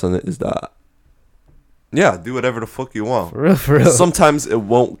 My thoughts on it is that. Yeah, do whatever the fuck you want. For real. Sometimes it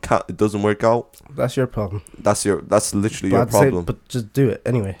won't count. It doesn't work out. That's your problem. That's literally your problem. But just do it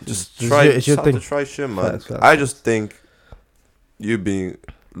anyway. Just try. It's your thing. Try shit, man. I just think you being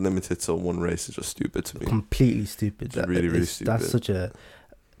limited to one race is just stupid to me. Completely stupid. It's really stupid. That's such a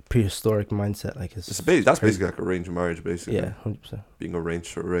prehistoric mindset. Like that's basically like arranged marriage, basically. Yeah, 100%. Being arranged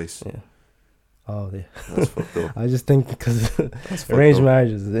for a race. Yeah. Oh yeah, that's fucked up. I just think because arranged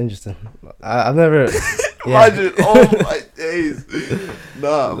marriage is interesting. I've never imagine. Oh my days!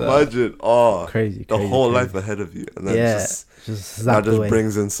 Imagine. Oh, crazy. The whole life ahead of you, and then just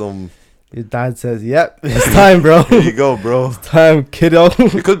brings in some. Your dad says, "Yep, it's time, bro. Here you go, bro. It's time, kiddo."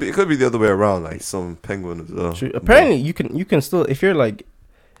 It could be the other way around, like some penguin as well. True. Apparently, you can still if you're like,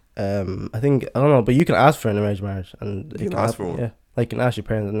 I don't know, but you can ask for an arranged marriage, and you can ask for one. Yeah. Like, you can ask your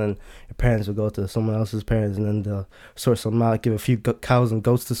parents, and then your parents will go to someone else's parents, and then they'll sort something out, give a few cows and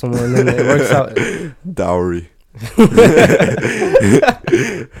goats to someone, and then it works out. Dowry.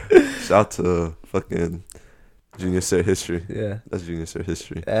 Shout to fucking Junior Cert history. Yeah. That's Junior Cert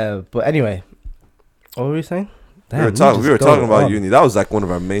history. But anyway, what were we saying? Damn, we were talking about uni. That was like one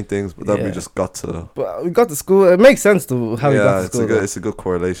of our main things, but then we just got to... But we got to school. It makes sense to how we got to school. It's a good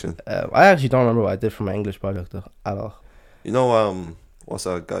correlation. I actually don't remember what I did for my English project, though, at all. You know, what's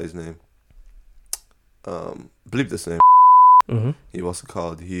that guy's name? Believe this name. Mm-hmm. He what's it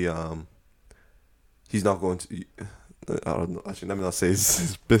called? He's not going to. I don't know. Actually, let me not say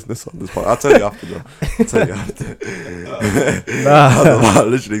his business on this part. I'll tell you after, though. I'll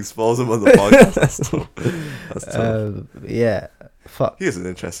literally expose him on the podcast. That's tough. Yeah. Fuck. He is an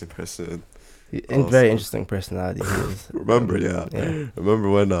interesting person. Very interesting personality. He is. Remember, yeah.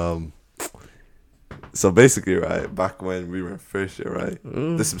 Remember when So basically, right, back when we were in first year, right,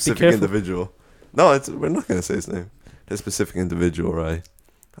 this specific individual, No, we're not gonna say his name. This specific individual, right?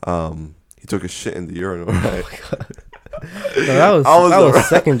 He took a shit in the urinal, right? Oh my God. No, that was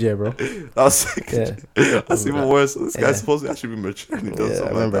second year, bro. That was second year. That's even worse. This guy's supposed to actually be mature and he does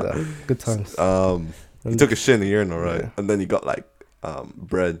something like that. I remember that. Good times. He took a shit in the urinal, right? And then he got like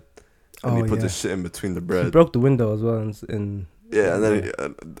bread. And he put the shit in between the bread. He broke the window as well. And then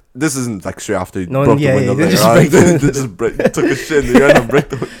this isn't like straight after he broke the window. He took a shit in the urinal and broke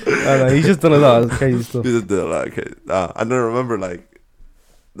the window. No, he's just done a lot of crazy stuff. He just did I don't remember like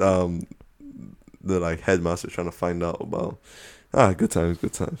the like headmaster trying to find out about good times.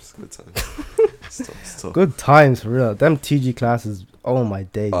 It's tough. Good times for real. Them TG classes, oh my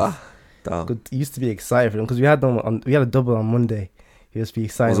days. Damn. Used to be excited for them because we had a double on Monday. He used to be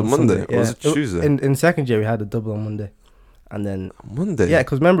excited. Was it Monday? Or was it Tuesday? In second year we had a double on Monday, and then Monday. Yeah,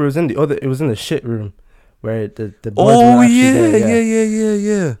 because remember it was in the shit room where the boys were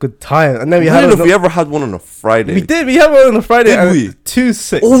yeah. Good time. And then we ever had one on a Friday. We did. We had one on a Friday. Did we? Too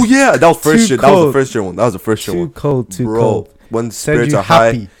sick. Oh yeah, that was first year. That was the first year one. Too cold. When spirits are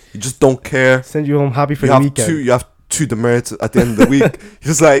high, you just don't care. Send you home happy for the weekend. You have 2 demerits at the end of the week. You're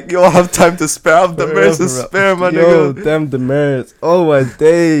just like, yo, I have time to spare. I have demerits to spare, my nigga. Yo, them demerits. Oh my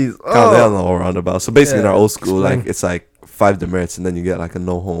days. God, they don't know what we're on about. So basically in our old school, like it's like 5 demerits and then you get like a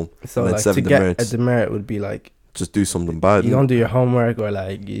no home. So and then like 7 to get demerits. a demerit would be like just do something bad. You don't do your homework or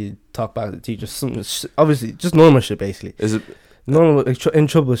like you talk back to the teacher. Obviously, just normal shit basically. Is it normal in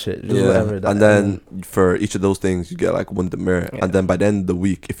trouble shit? Whatever. And then for each of those things, you get like 1 demerit. Yeah. And then by the end of the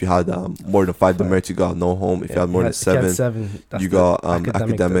week, if you had more than 5 demerits, you got no home. If you had more than 7, you got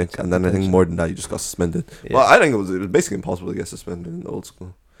academic. And then I think more than that, you just got suspended. Yeah. Well, I think it was basically impossible to get suspended in the old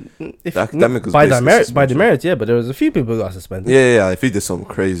school. The academic was by demerits, yeah, but there was a few people who got suspended. Yeah. If he did something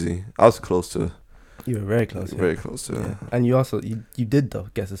crazy, I was close to. You were very close. Very close to. Yeah. And you also you did though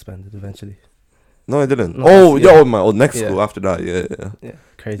get suspended eventually. No, I didn't. My old next school after that. Yeah.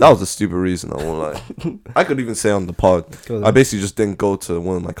 Crazy. That was a stupid reason. I won't lie. I could even say on the pod, I basically just didn't go to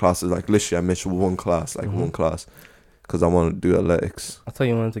one of my classes. Like literally, I missed one class, one class, because I wanted to do athletics. I thought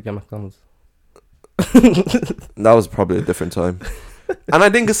you wanted to get McDonald's. That was probably a different time. And I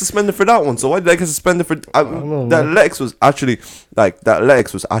didn't get suspended for that one. So why did I get suspended for that?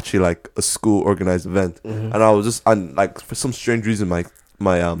 Athletics was actually like a school organized event, and I was just like for some strange reason my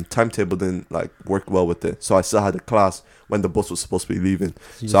timetable didn't like work well with it. So I still had a class when the bus was supposed to be leaving.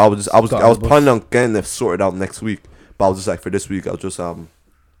 So I was planning on getting it sorted out next week, but I was just like for this week I'll just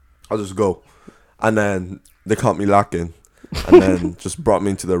go, and then they caught me lacking, and then just brought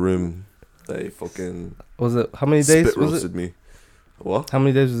me into the room. They fucking was it how many days spit roasted me. What? How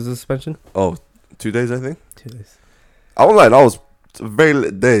many days was the suspension? 2 days, I think. 2 days. I won't lie, that was very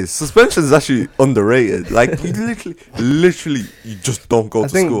little days. Suspension is actually underrated. Like you literally, you just don't go to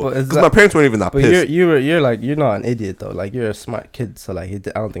school. Because my parents weren't even that pissed. You're not an idiot though. Like you're a smart kid, so like I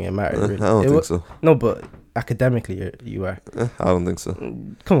don't think it mattered. Really. I don't think so. No, but academically you are. I don't think so.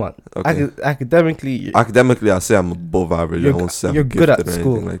 Come on. Okay. Academically, I say I'm above average. I won't say I'm good at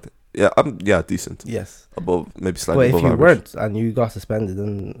school. Like that. Yeah, I'm decent. Yes, above, maybe slightly above average. But if you weren't and you got suspended,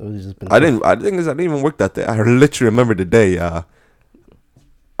 then it was just been. I didn't even work that day. I literally remember the day.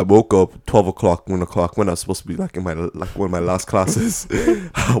 I woke up 12 o'clock, 1 o'clock when I was supposed to be like in my one of my last classes.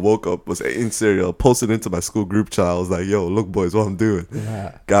 I woke up, was eating cereal, posted into my school group chat. I was like, "Yo, look, boys, what I'm doing."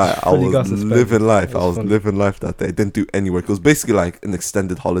 Guy, I was living life. I was living life that day. I didn't do any work. It was basically like an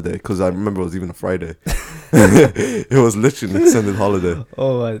extended holiday because I remember it was even a Friday. It was literally an extended holiday.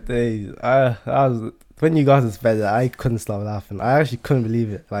 Oh my days! I was. When you got suspended, I couldn't stop laughing. I actually couldn't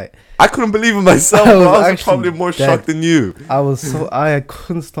believe it. Like I couldn't believe it myself. I was probably more shocked than you. I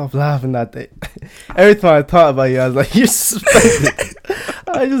couldn't stop laughing that day. Every time I thought about you, I was like, "You're suspended."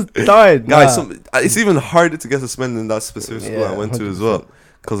 I just died, guys. It's even harder to get suspended in that specific school I went to as well,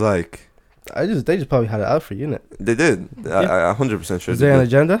 because like they just probably had it out for you, innit? They did. I 100% sure. Is there an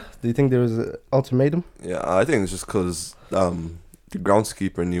agenda? Do you think there was an ultimatum? Yeah, I think it's just because the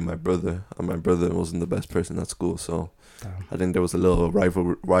groundskeeper knew my brother, and my brother wasn't the best person at school, so I think there was a little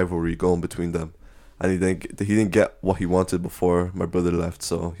rivalry going between them, and he didn't get what he wanted before my brother left,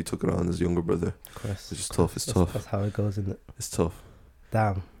 so he took it on his younger brother. Of course, it's tough. It's tough. That's how it goes, isn't it? It's tough.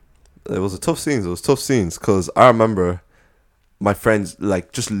 Damn. It was tough scenes because I remember my friends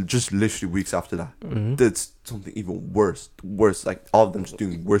like just literally weeks after that did something even worse. Like all of them just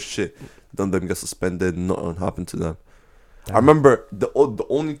doing worse shit. None of them got suspended. Nothing happened to them. Damn. I remember the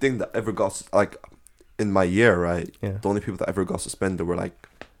only thing that ever got like in my year, right? Yeah. The only people that ever got suspended were like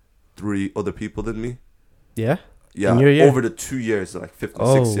 3 other people than me. Yeah. Yeah. In your year? Over the 2 years, like 5th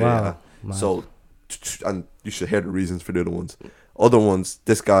and 6th year. Wow. Yeah. So, and you should hear the reasons for the other ones. Other ones,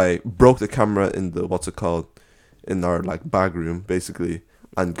 this guy broke the camera in the in our like bag room basically,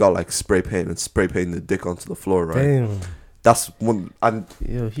 and got like spray paint and spray painted the dick onto the floor. Right. Damn. That's one, and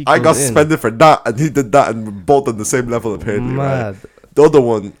I got suspended for that, and he did that, and we're both on the same level apparently. Mad. Right. The other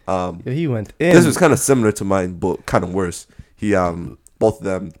one, he went in. This was kind of similar to mine, but kind of worse. He both of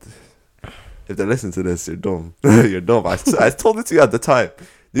them. If they listen to this, you're dumb. You're dumb. I told it to you at the time.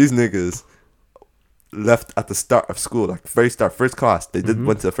 These niggas left at the start of school, like very start, first class. They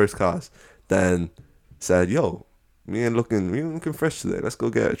went to the first class. Then said, "Yo, we ain't looking fresh today. Let's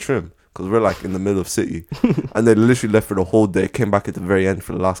go get a trim." Because we're like in the middle of city. And they literally left for the whole day. Came back at the very end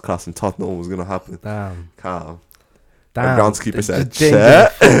for the last class and thought no one was going to happen. Damn. Calm. Our groundskeeper said,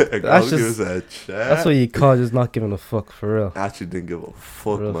 That's what you call just not giving a fuck, for real. I actually didn't give a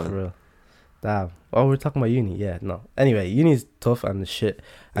fuck, man. For real. Damn. Oh, we're talking about uni. Yeah, no. Anyway, uni's tough and shit.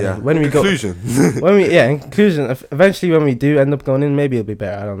 And yeah. When we in conclusion, eventually when we do end up going in, maybe it'll be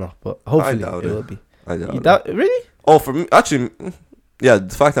better. I don't know. But hopefully it will be. I doubt it. Really? Oh, for me, actually... Yeah,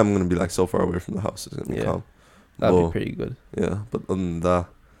 the fact that I'm going to be like so far away from the house is going to be calm. That'd be pretty good. Yeah, but other than that,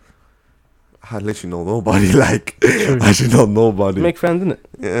 I literally know nobody. Like, I actually know nobody. Make friends, innit?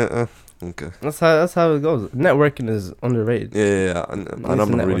 Yeah, okay. That's how it goes. Networking is underrated. Yeah, and I'm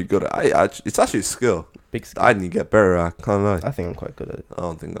not really good at it. It's actually a skill. Big skill. I need to get better at it, can't lie. I think I'm quite good at it. I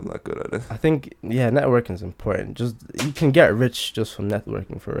don't think I'm that good at it. I think, networking is important. Just, you can get rich just from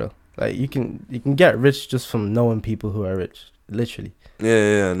networking, for real. Like, you can get rich just from knowing people who are rich. Literally.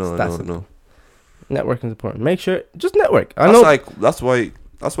 No. Networking is important. Make sure, just network. That's why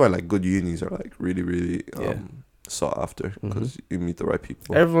like good unis are like really, really sought after, because you meet the right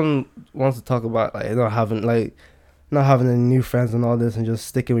people. Everyone wants to talk about like not having any new friends and all this, and just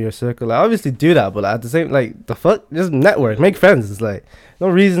sticking with your circle. Like, obviously do that, but at the same, like, the fuck, just network, make friends. It's like no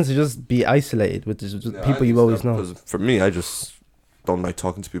reason to just be isolated with just people you always know. Because for me, I just don't like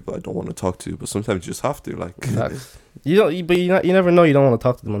talking to people I don't want to talk to, but sometimes you just have to, like. You never know you don't want to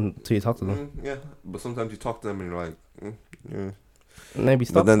talk to them until you talk to them. Yeah, but sometimes you talk to them and you're like, yeah. Maybe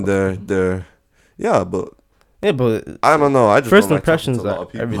stop. But then they're but I don't know. I just first don't impressions like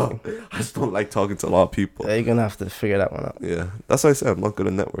talking to a lot of people. Everything. I just don't like talking to a lot of people. Yeah, you're gonna have to figure that one out. Yeah, that's why I said I'm not good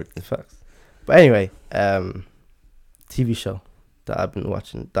at networking. Facts. But anyway, TV show that I've been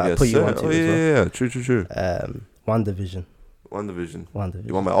watching that I put you on to as well. Yeah, true. WandaVision.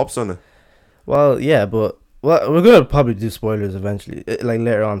 You want my ops on it? Well, yeah, but we're gonna probably do spoilers eventually, like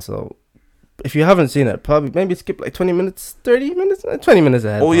later on. So if you haven't seen it, maybe skip like 20 minutes, 30 minutes, 20 minutes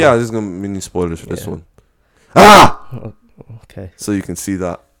ahead. Oh yeah, there's gonna be many spoilers for this one. Okay. So you can see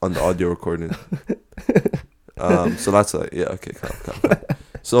that on the audio recording. So that's okay, calm.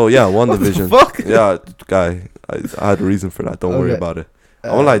 So yeah, WandaVision. Fuck? Yeah, guy, I had a reason for that. Don't worry about it.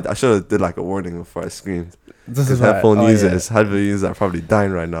 I should have did like a warning before I screamed. Because headphone users are probably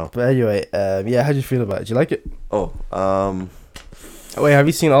dying right now. But anyway, how'd you feel about it? Did you like it? Wait, have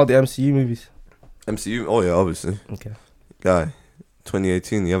you seen all the MCU movies? MCU? Oh yeah, obviously. Okay. Guy,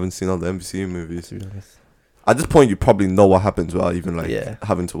 2018, you haven't seen all the MCU movies. To be honest. At this point, you probably know what happens without even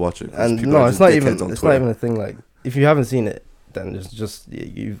having to watch it. And no, it's not even a thing. Like, if you haven't seen it, then it's just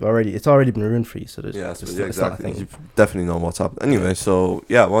it's already been ruined for you. So exactly. You definitely know what's happening. Anyway, so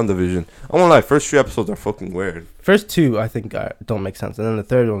yeah, WandaVision. I won't lie, first 3 episodes are fucking weird. First 2, I think, don't make sense, and then the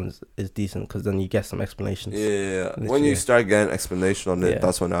third one is decent because then you get some explanations. Yeah. When you start getting explanation on it,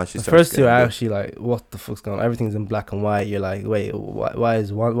 that's when I actually. The first 2 are actually like, what the fuck's going on? Everything's in black and white. You're like, wait, why is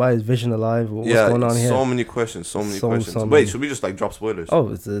Vision alive? What's going on here? So many questions. Wait, should we just like drop spoilers?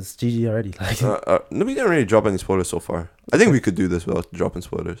 Oh, it's GG already. Like, no, we didn't really drop any spoilers so far. I think we could do this without dropping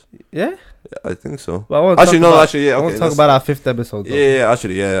spoilers. Yeah, I think so. Well, I want to talk about our 5th episode. Though.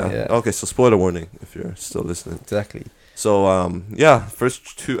 Yeah. Okay, so spoiler warning if you're still listening. Exactly. So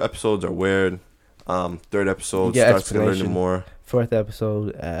first 2 episodes are weird. 3rd episode starts to learn more. 4th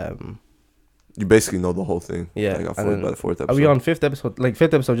episode, you basically know the whole thing. Yeah, I got fooled by the 4th episode. Are we on 5th episode? Like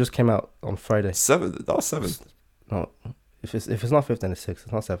 5th episode just came out on Friday. 7th. That was 7th. No. If it's not 5th, then it's 6th.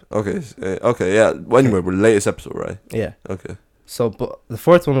 It's not 7th. Okay, yeah. Well, anyway, we're latest episode, right? Yeah. Okay. So, but the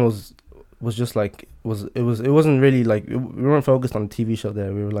 4th one was just like it wasn't really like we weren't focused on the TV show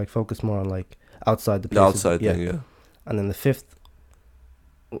there. We were like focused more on like outside the places. Outside thing, yeah. And then the 5th.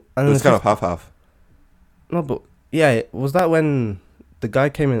 And it was kind of half. No, but yeah, was that when the guy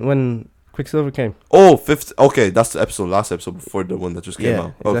came in, when Quicksilver came? Oh, 5th. Okay, that's the last episode before the one that just came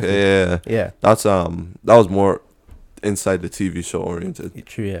out. Exactly. Okay, yeah. That's that was more inside the TV show oriented.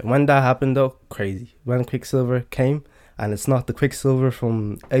 True, yeah. When that happened though, crazy. When Quicksilver came, and it's not the Quicksilver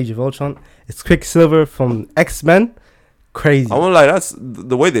from Age of Ultron, it's Quicksilver from X-Men. crazy. I won't lie, that's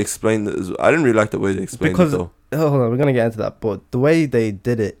the way they explained it. I didn't really like the way they explained it though. Hold on, we're gonna get into that. But the way they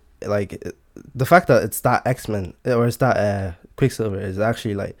did it, like the fact that it's that X-Men or it's that Quicksilver is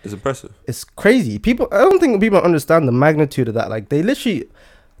actually like it's impressive. It's crazy. I don't think people understand the magnitude of that. Like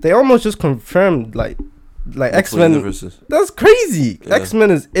they almost just confirmed like X-Men. Universes. That's crazy. Yeah.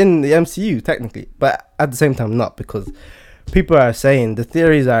 X-Men is in the MCU technically, but at the same time not, because people are saying the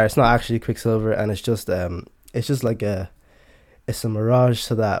theories are it's not actually Quicksilver and it's just like it's a mirage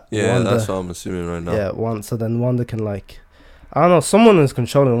so that Wanda, that's what I'm assuming right now. Yeah, so then Wanda can like I don't know, someone is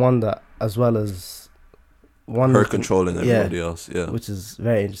controlling Wanda as well as her controlling everybody else. Yeah, which is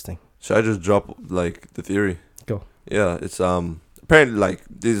very interesting. Should I just drop like the theory? Go. Yeah, it's apparently like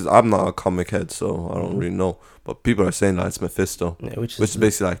I'm not a comic head, so I don't really know, but people are saying that it's Mephisto, which is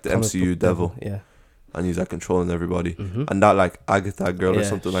basically like the MCU devil. Yeah. And he's like controlling everybody, and that like Agatha girl or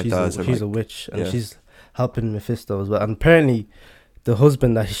something like that. She's a witch, and she's helping Mephisto as well. And apparently, the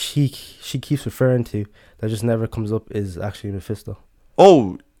husband that she keeps referring to that just never comes up is actually Mephisto.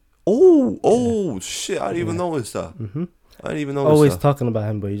 Oh, shit! I didn't even notice that. Mm-hmm. I didn't even notice. Always talking about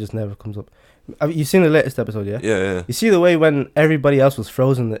him, but he just never comes up. You've seen the latest episode, yeah? Yeah. You see the way when everybody else was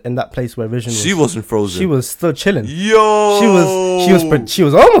frozen in that place where Vision was. She wasn't frozen. She was still chilling. Yo! She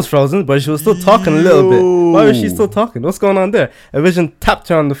was almost frozen, but she was still talking a little bit. Why was she still talking? What's going on there? A Vision tapped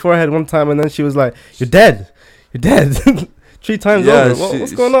her on the forehead one time, and then she was like, "You're dead. You're dead." 3 times over.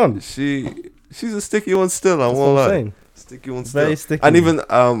 What's going on? She's a sticky one still. I won't lie. Sticky one still. Very sticky. And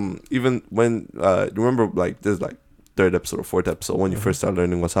even when remember like there's like 3rd episode or 4th episode when you first start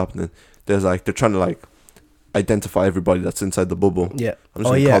learning what's happening. There's like they're trying to like identify everybody that's inside the bubble. Yeah. I'm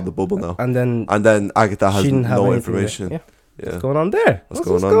just gonna call it the bubble now. And then Agatha has no information. Yeah. What's going on there? What's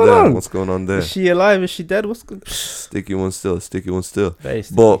going on? What's going on there? Is she alive? Is she dead? What's good? Sticky one still. Very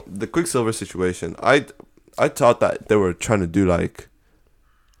sticky. But the Quicksilver situation, I thought that they were trying to do like,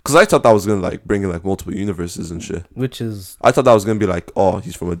 because I thought that was gonna like bring in like multiple universes and shit. Which is, I thought that was gonna be like, oh,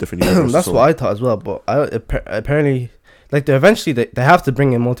 he's from a different universe. That's what I thought as well. But apparently, like they have to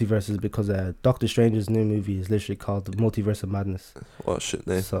bring in multiverses because Doctor Strange's new movie is literally called The Multiverse of Madness. What shit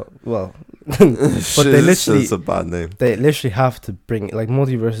name? So but they literally, it's a bad name. They literally have to bring like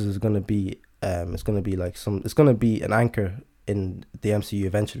multiverses is gonna be it's gonna be an anchor in the MCU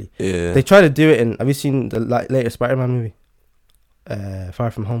eventually. Yeah. They try to do it in. Have you seen the latest Spider-Man movie?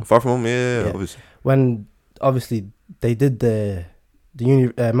 Far From Home. Yeah. Obviously. When obviously they did the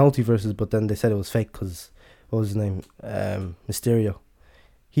multiverses, but then they said it was fake because what was his name? Mysterio.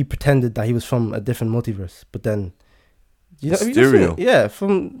 He pretended that he was from a different multiverse, but then Mysterio. Yeah,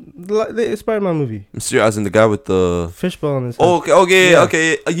 from the latest Spider-Man movie. Mysterio, as in the guy with the fishbowl on his head.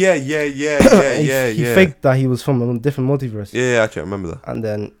 Okay. Yeah. He faked that he was from a different multiverse. Yeah, actually, I remember that. And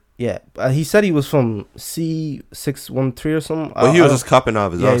then he said he was from C613 or something. But he was just capping out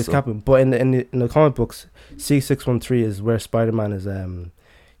of his ass. Yeah, he's capping. But in the comic books, C613 is where Spider-Man is.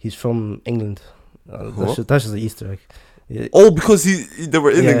 He's from England. That's just an Easter egg. Yeah. Oh, because they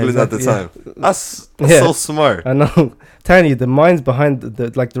were in England at the time. That's so smart. I know. Telling you, the minds behind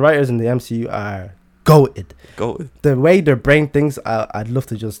the writers in the MCU are goated. The way their brain thinks, I'd love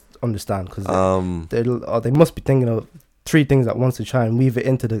to just understand, because they must be thinking of 3 things at once to try and weave it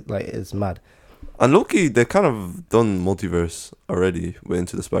into it's mad. And Loki, they kind of done multiverse already with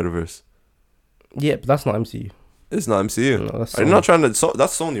Into the Spider-Verse. Yeah, but that's not MCU. It's not MCU. No, that's Are you not trying to?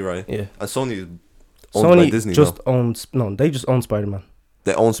 That's Sony, right? Yeah. And Sony is owned by Disney just now. owns. No, they just own Spider-Man.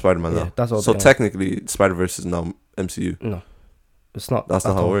 They own Spider-Man now. That's all. So technically, Spider-Verse is now MCU. No, it's not. That's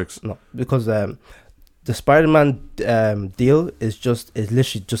not how it works. No, because the Spider-Man deal is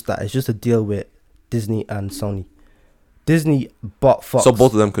literally just that. It's just a deal with Disney and Sony. Disney bought Fox. So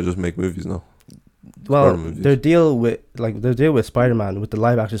both of them could just make movies now. Well, their deal with Spider-Man, with the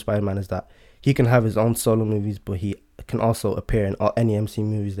live-action Spider-Man, is that he can have his own solo movies, but he can also appear in any MCU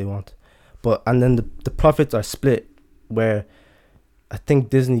movies they want. And then the profits are split, where I think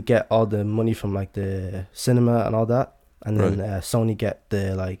Disney get all the money from like the cinema and all that, and then Sony get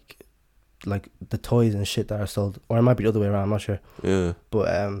the like the toys and shit that are sold, or it might be the other way around. I'm not sure. Yeah.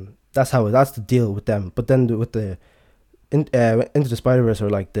 But that's the deal with them. But then with the Into the Spider-Verse, or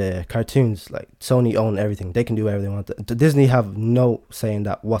like the cartoons, like Sony own everything. They can do whatever they want. The Disney have no say in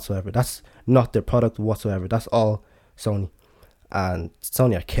that whatsoever. That's not their product whatsoever. That's all Sony. And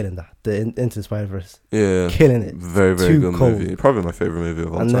Sony are killing that. The Into the Spider-Verse. Yeah. Killing it. Very, very good movie. Probably my favorite movie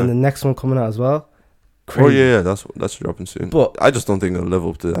of all time. And then the next one coming out as well. Crazy. Oh yeah, that's dropping soon. But I just don't think it'll live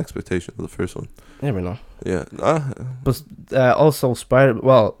up to the expectation of the first one. Never know. Yeah. But also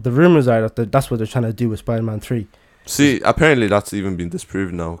the rumors are that that's what they're trying to do with Spider-Man 3. See, apparently that's even been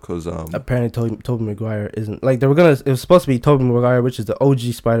disproven now because apparently Tobey Maguire isn't like they were gonna. It was supposed to be Tobey Maguire, which is the OG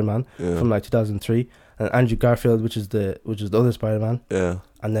Spider-Man from like 2003, and Andrew Garfield, which is the other Spider-Man. Yeah.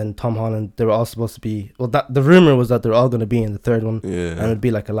 And then Tom Holland. They were all supposed to be. Well, the rumor was that they're all gonna be in the third one. Yeah. And it'd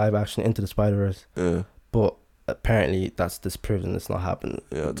be like a live action Into the Spider-Verse. Yeah. But apparently that's disproven. It's not happening.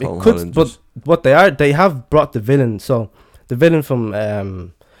 Yeah. Tom Holland. But what they have brought the villain. So the villain from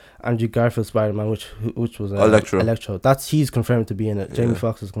Andrew Garfield Spider-Man, which was Electro. He's confirmed to be in it. Jamie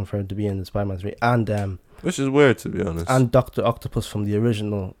Foxx is confirmed to be in the Spider-Man 3, and which is weird to be honest. And Dr. Octopus from the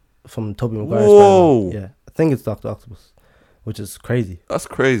original from Tobey Maguire's Whoa. Spider-Man. Yeah, I think it's Dr. Octopus, which is crazy. That's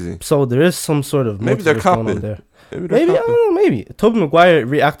crazy. So there is some sort of maybe they're copying there. Maybe I don't know. Maybe Tobey Maguire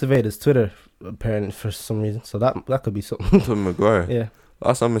reactivated his Twitter apparently for some reason. So that could be something. Tobey Maguire. Yeah.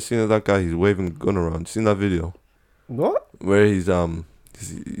 Last time I seen that guy, he's waving a gun around. You seen that video? What? Where he's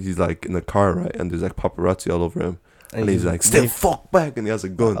like in the car, right, and there's like paparazzi all over him, and he's like, "Stay fuck back," and he has a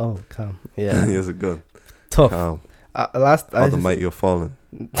gun. Oh, calm. Yeah, he has a gun. Tough. Calm. How the mighty have fallen.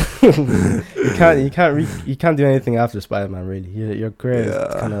 you can't do anything after Spider-Man. Really, your career is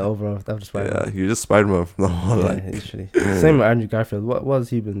kind of over after Spider-Man. Yeah, you're just Spider-Man from now on. Literally. Same with Andrew Garfield. What has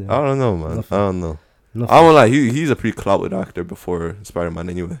he been doing? I don't know, man. Nothing. I don't know. Nothing. I won't lie. He's a pretty clouded actor before Spider-Man,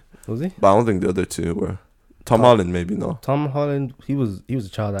 anyway. Was he? But I don't think the other two were. Tom Holland, maybe no. Tom Holland, he was a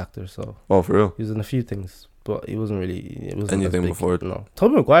child actor, so. Oh, for real? He was in a few things, but he wasn't really. It wasn't anything before. No,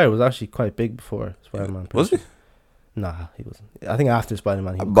 Tobey Maguire was actually quite big before Spider-Man. Was he? Nah, he wasn't. I think after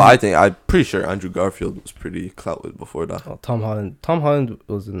Spider-Man. But I'm pretty sure Andrew Garfield was pretty clouded before that. Oh, Tom Holland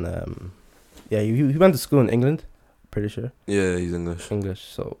was in. He went to school in England. Pretty sure. Yeah, he's English.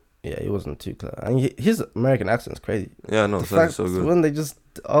 So. Yeah, he wasn't too clever. And his American accent is crazy. Yeah, no, it's so good. When they just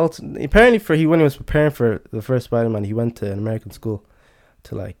apparently when he was preparing for the first Spider-Man, he went to an American school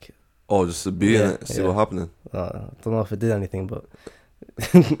to like. Oh, just to be in it, see what happening. Don't know if it did anything, but.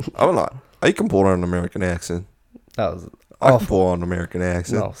 I'm not. I can pull on an American accent. That was. I can pull on an American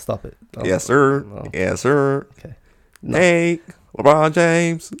accent. No, stop it. No, yes, sir. No. Yes, sir. Okay. No. Hey, LeBron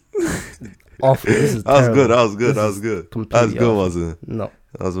James. Awful. This is That was good. That was good. That was good, wasn't it? No.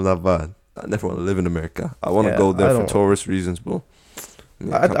 That wasn't that bad. I never want to live in America. I want to go there for tourist reasons, but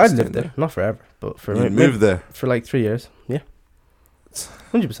I'd live there, not forever, but for move there for like 3 years. Yeah,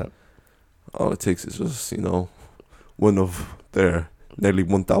 100%. All it takes is just one of their nearly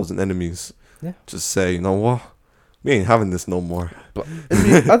 1,000 enemies. Yeah, just say, you know what, we ain't having this no more. But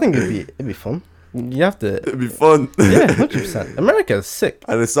I think it'd be fun. You have to. It'd be fun. Yeah, 100%. America is sick.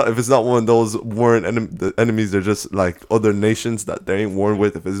 And it's not if it's not one of those warring the enemies. They're just like other nations that they ain't warring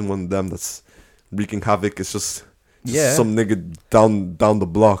with. If it isn't one of them that's wreaking havoc, it's just some nigga down the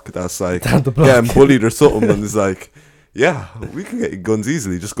block that's like getting bullied or something. And it's like, yeah, we can get guns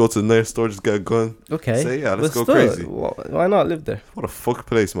easily. Just go to the nearest store, just get a gun. Okay. Say let's go crazy. Why not live there? What a fuck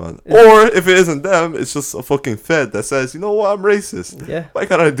place, man. Or if it isn't them, it's just a fucking Fed that says, you know what, I'm racist. Yeah. Why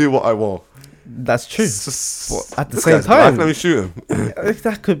can't I do what I want? That's true. But at the same time, let me shoot him.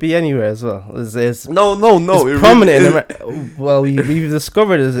 That could be anywhere as well. No. It's prominent in America. Well, we've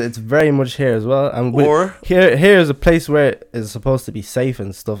discovered it's very much here as well. And here is a place where it is supposed to be safe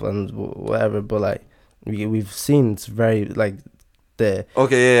and stuff and whatever. But like we've seen, it's very like the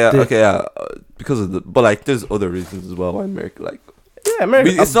because of the. But like, there's other reasons as well why America like. Yeah,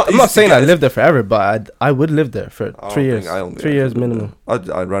 America. I'm not saying I live there forever, but I would live there for 3 years. 3 years minimum. I'd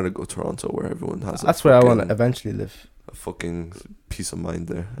rather go Toronto where everyone has. That's where I want to eventually live. A fucking peace of mind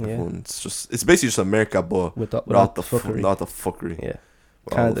there. Yeah. It's basically just America, but without the fuckery. Not the fuckery. Yeah.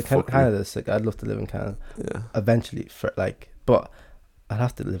 Canada's sick. I'd love to live in Canada. Yeah. Eventually, but I'd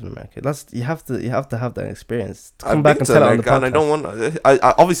have to live in America. You have to have that experience. Come back and tell it on the podcast. And I don't want.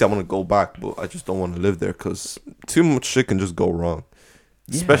 I obviously I want to go back, but I just don't want to live there because too much shit can just go wrong.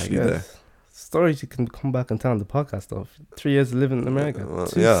 Especially there. Stories you can come back and tell on the podcast though. 3 years of living in America.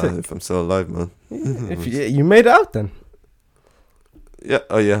 If I'm still alive, man. If you made it out then. Yeah.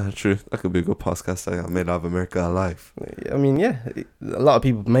 Oh yeah, true. That could be a good podcast. I made out of America alive. I mean, yeah. A lot of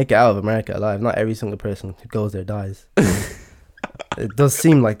people make it out of America alive. Not every single person who goes there dies. It does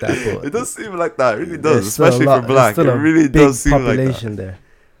seem like that, but it does seem like that. It really does, especially for black. It really does seem like that. There.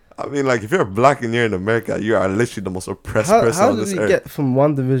 I mean, like, if you're black and you're in America, you are literally the most oppressed person on this earth. How did you get from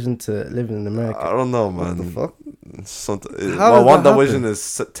one division to living in America? I don't know, man. What the fuck? One division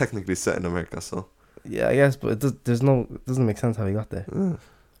is technically set in America, so. Yeah, I guess, but it doesn't make sense how he got there.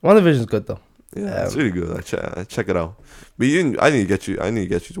 One division is good, though. Yeah, it's really good. I check it out. But I need to get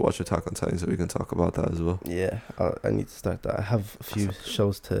you to watch Attack on Titan so we can talk about that as well. Yeah, I need to start that. I have a few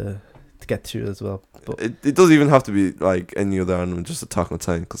shows to get to as well. But it doesn't even have to be like any other anime, just Attack on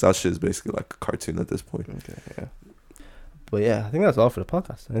Titan, because that shit is basically like a cartoon at this point. Okay, yeah. But yeah, I think that's all for the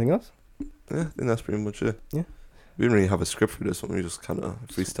podcast. Anything else? Yeah, I think that's pretty much it. Yeah. We didn't really have a script for this one. We just kind of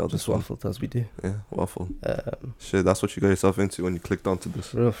freestyled this one. Just waffled as we do. Yeah, waffle. Shit, that's what you got yourself into when you clicked onto this.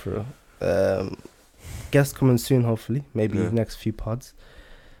 For real. Guests coming soon, hopefully. Maybe next few pods.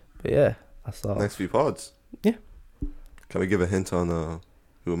 But yeah, that's all. Next few pods? Yeah. Can we give a hint on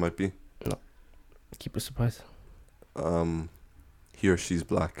who it might be? No. Keep it a surprise. He or she's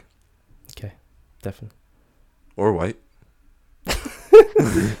black. Okay, definitely. Or white.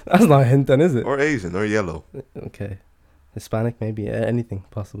 That's not a hint then, is it? Or Asian, or yellow. Okay. Hispanic, maybe. Anything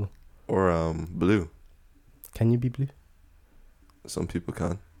possible. Or blue. Can you be blue? Some people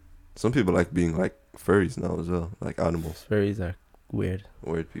can. Some people like being like furries now as well, like animals. Furries are weird.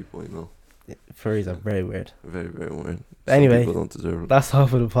 Weird people, you know. Furries are very weird. Very, very weird. Anyway, people don't deserve it. That's all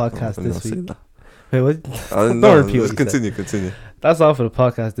for the podcast this week. Wait, what? Don't repeat what you continue. That's all for the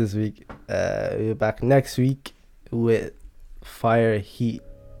podcast this week. We're back next week with fire, heat,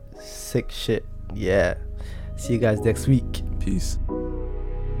 sick shit. Yeah. See you guys next week. Peace.